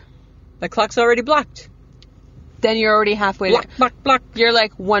clock. My clock's already blocked. Then you're already halfway there. Block. You're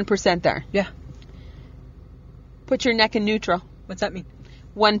like 1% there. Yeah. Put your neck in neutral. What's that mean?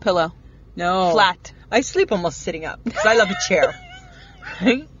 One pillow. No. Flat. I sleep almost sitting up because I love a chair.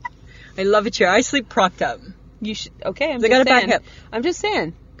 Right? I love a chair. I sleep propped up. You should. Okay, I got a back hip. I'm just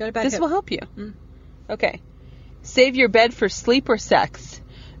saying. Got a back this hip. will help you. Mm. Okay. Save your bed for sleep or sex.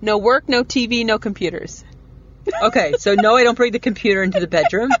 No work, no TV, no computers. Okay, so no, I don't bring the computer into the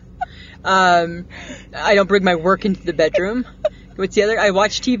bedroom. I don't bring my work into the bedroom. What's the other? I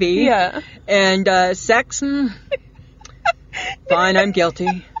watch TV. Yeah. And sex, fine, I'm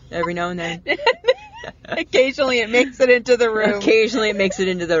guilty every now and then. Occasionally it makes it into the room. Occasionally it makes it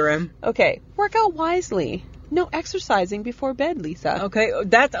into the room. Okay. Work out wisely. No exercising before bed, Lisa. Okay,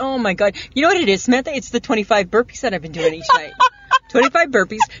 oh my God. You know what it is, Samantha? It's the 25 burpees that I've been doing each night. 25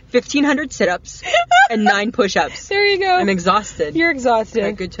 burpees, 1,500 sit-ups, and 9 push-ups. There you go. I'm exhausted. You're exhausted.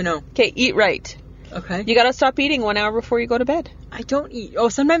 Okay, good to know. Okay, eat right. Okay. You gotta stop eating 1 hour before you go to bed. I don't eat. Oh,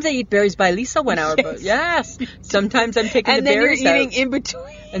 sometimes I eat berries by Lisa 1 hour. Yes. Yes. Sometimes I'm taking the berries And then you're out. eating in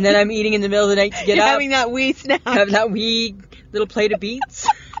between. And then I'm eating in the middle of the night to get you're up. having that wee snack. Having that wee little plate of beets.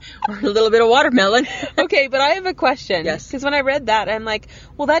 Or a little bit of watermelon. Okay, but I have a question. Yes. Because when I read that, I'm like,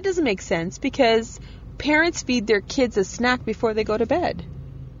 well, that doesn't make sense because parents feed their kids a snack before they go to bed.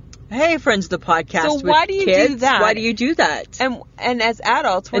 Hey, friends of the podcast. So with why do you kids, do that? Why do you do that? And as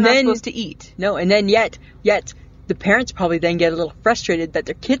adults, we're not supposed to eat. No, and then yet the parents probably then get a little frustrated that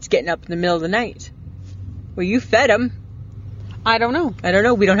their kid's getting up in the middle of the night. Well, you fed them. I don't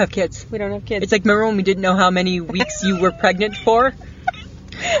know. We don't have kids. We don't have kids. It's like, remember when we didn't know how many weeks you were pregnant for?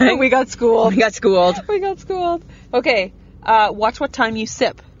 Right? We got schooled. We got schooled. Okay. Watch what time you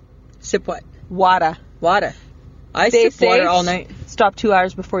sip. Sip what? Water. I sip water all night. Stop 2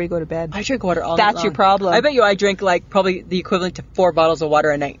 hours before you go to bed. I drink water all night long. That's your problem. I bet you I drink like probably the equivalent to 4 bottles of water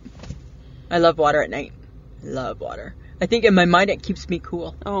a night. I love water at night. Love water. I think in my mind it keeps me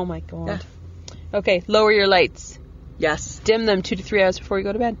cool. Oh my God. Yeah. Okay. Lower your lights. Yes. Dim them 2 to 3 hours before you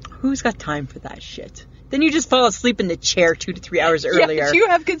go to bed. Who's got time for that shit? Then you just fall asleep in the chair 2 to 3 hours earlier. Yeah, but you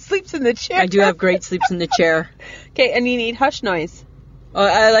have good sleeps in the chair. I do have great sleeps in the chair. Okay, and you need hush noise. Oh,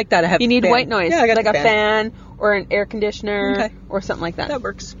 I like that. You need white noise. Yeah, I got like a fan or an air conditioner or something like that. That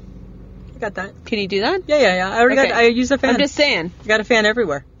works. I got that. Can you do that? Yeah. I already got. I use a fan. I'm just saying. I got a fan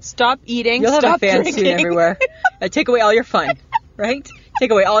everywhere. Stop eating. You'll stop have a fan drinking. soon everywhere. Take away all your fun, right?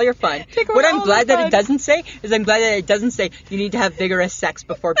 Take away all your fun. What I'm glad that it doesn't say is I'm glad that it doesn't say you need to have vigorous sex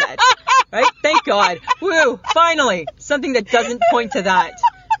before bed. Right? Thank God. Woo! Finally, something that doesn't point to that.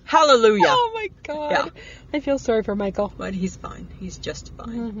 Hallelujah. Oh my God. Yeah. I feel sorry for Michael. But he's fine. He's just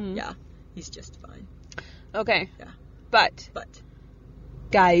fine. Mm-hmm. Yeah. He's just fine. Okay. Yeah. But.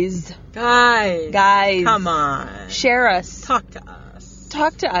 Guys. Come on. Share us. Talk to us.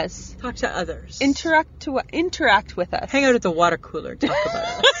 Talk to us. Talk to others. Interact with us. Hang out at the water cooler. Talk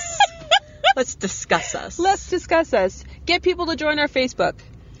about us. Let's discuss us. Get people to join our Facebook.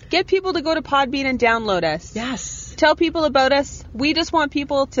 Get people to go to Podbean and download us. Yes. Tell people about us. We just want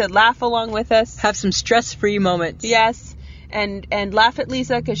people to laugh along with us. Have some stress-free moments. Yes. And laugh at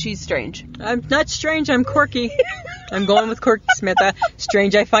Lisa because she's strange. I'm not strange. I'm quirky. I'm going with quirky, Samantha.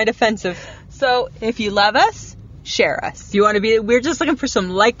 Strange I find offensive. So if you love us, share us. If you want to be, we're just looking for some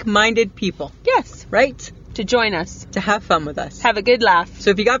like-minded people. Yes. Right? To join us. To have fun with us. Have a good laugh.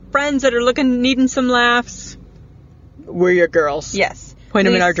 So if you got friends that are needing some laughs, we're your girls. Yes. Point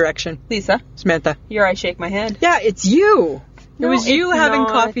them in our direction. Lisa. Samantha. I shake my head. Yeah, it's you. No, it was you having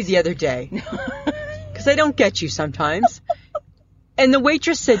not. coffee the other day. because I don't get you sometimes. And the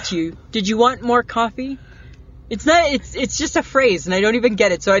waitress said to you, "Did you want more coffee?" It's not. It's just a phrase, and I don't even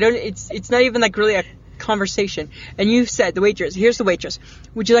get it. So I don't. It's not even like really a conversation. And you said, the waitress. Here's the waitress.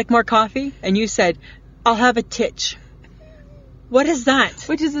 "Would you like more coffee?" And you said, "I'll have a titch." What is that?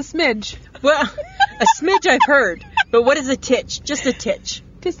 Which is a smidge. Well, a smidge I've heard, but what is a titch? Just a titch.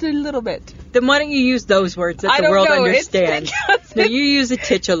 Just a little bit. Then why don't you use those words that the world understands? No, you use a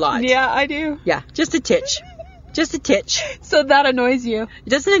titch a lot. Yeah, I do. Yeah, just a titch. Just a titch. So that annoys you? It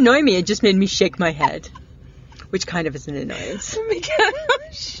doesn't annoy me. It just made me shake my head. Which kind of is an annoyance.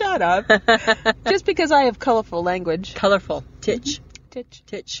 Shut up. Just because I have colorful language. Colorful. Titch. Titch.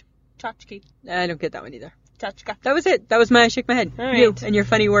 Titch. Tchotchke. I don't get that one either. Tchotchke. That was it. That was my I shake my head. All right. You and your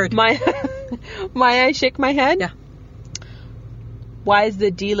funny word. My I shake my head? Yeah. Why is the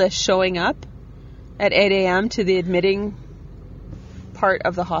D list showing up at 8 a.m. to the admitting part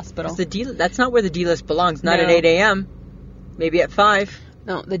of the hospital? That's not where the D list belongs. Not No. at 8 a.m. Maybe at 5.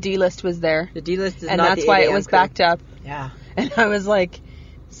 No, the D list was there. The D list is and not that's the why 8 it a.m. was crew. backed up. Yeah. And I was like,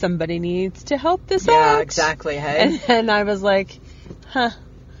 somebody needs to help this out. Yeah, exactly. Hey. And then I was like,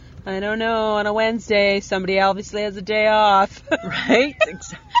 I don't know. On a Wednesday, somebody obviously has a day off. Right?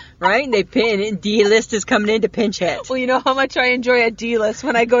 Right? They pin. D list is coming in to pinch hit. Well, you know how much I enjoy a D list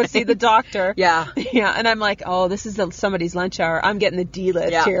when I go to see the doctor. Yeah. Yeah, and I'm like, oh, this is somebody's lunch hour. I'm getting the D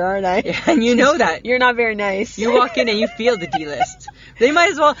list here, aren't I? Yeah, and you know that. You're not very nice. You walk in and you feel the D list. They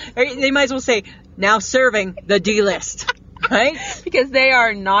might as well say, "Now serving the D list." Right? Because they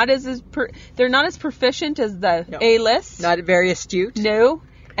are not they're not as proficient as the A list. Not very astute. No,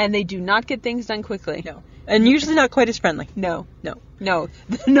 and they do not get things done quickly. No. And usually not quite as friendly. No. No. No,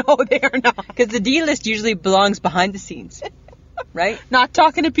 they are not. Because the D list usually belongs behind the scenes. Right? Not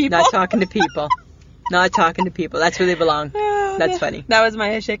talking to people. Not talking to people. Not talking to people. That's where they belong. That's funny. That was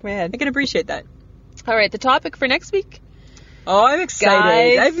my I shake my head. I can appreciate that. All right, the topic for next week. Oh, I'm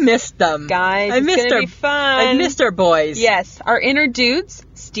excited. Guys, I've missed them. Guys, it's going to be fun. I've missed our boys. Yes, our inner dudes,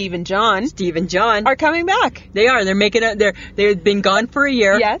 Steve and John, are coming back. They are. They're making they've been gone for a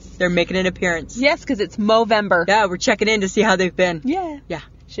year. Yes. They're making an appearance. Yes, because it's Movember. Yeah, we're checking in to see how they've been. Yeah. Yeah.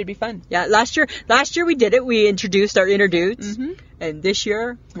 Should be fun. Yeah, last year we did it. We introduced our inner dudes. Mm-hmm. And this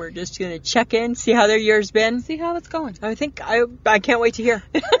year, we're just going to check in, see how their year's been. See how it's going. I think I can't wait to hear.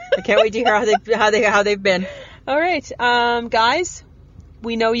 I can't wait to hear how they've been. All right, guys,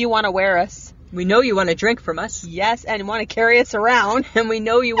 we know you want to wear us. We know you want to drink from us. Yes, and want to carry us around. And we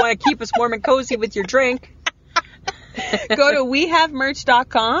know you want to keep us warm and cozy with your drink. Go to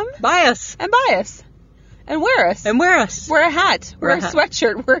wehavemerch.com. Buy us. And buy us. And wear us. And wear us. Wear a hat. Wear a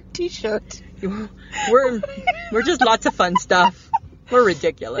sweatshirt. Wear a t-shirt. We're just lots of fun stuff. We're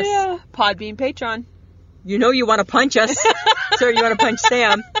ridiculous. Yeah. Podbean Patreon. You know you want to punch us. Sir, you want to punch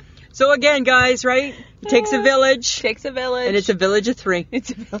Sam. So again, guys, right? It takes a village. Takes a village. And it's a village of 3. It's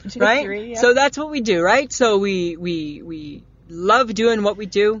a village of right? 3, yeah. So that's what we do, right? So we love doing what we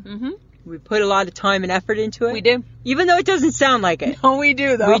do. Mm-hmm. We put a lot of time and effort into it. We do. Even though it doesn't sound like it. No, we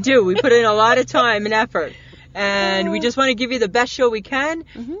do, though. We do. We put in a lot of time and effort. And we just want to give you the best show we can.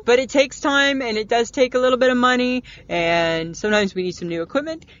 Mm-hmm. But it takes time, and it does take a little bit of money. And sometimes we need some new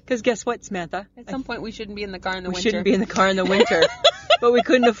equipment. Because guess what, Samantha? At some point, we shouldn't be in the car in the winter. We shouldn't be in the car in the winter. But we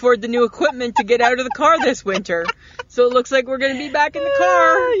couldn't afford the new equipment to get out of the car this winter. So it looks like we're going to be back in the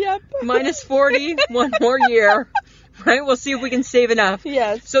car. Yep. Minus 40, one more year. Right? We'll see if we can save enough.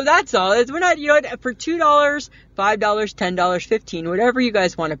 Yes. So that's all. We're not, for $2, $5, $10, $15, whatever you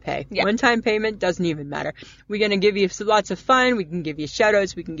guys want to pay. Yeah. One-time payment doesn't even matter. We're going to give you lots of fun. We can give you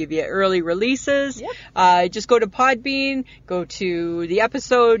shout-outs. We can give you early releases. Yep. Just go to Podbean. Go to the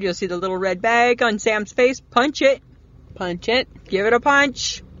episode. You'll see the little red bag on Sam's face. Punch it. Punch it. Give it a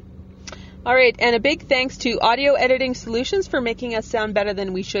punch. All right, and a big thanks to Audio Editing Solutions for making us sound better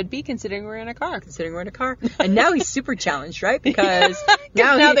than we should be, considering we're in a car. And now he's super challenged, right? Because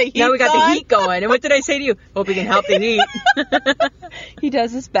now we got the heat going. And what did I say to you? Hope we can help the heat. He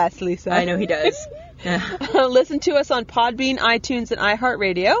does his best, Lisa. I know he does. Listen to us on Podbean, iTunes, and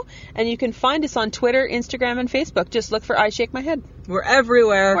iHeartRadio. And you can find us on Twitter, Instagram, and Facebook. Just look for I Shake My Head. We're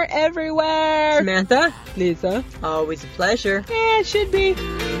everywhere. We're everywhere. Samantha? Lisa? Always a pleasure. Yeah, it should be.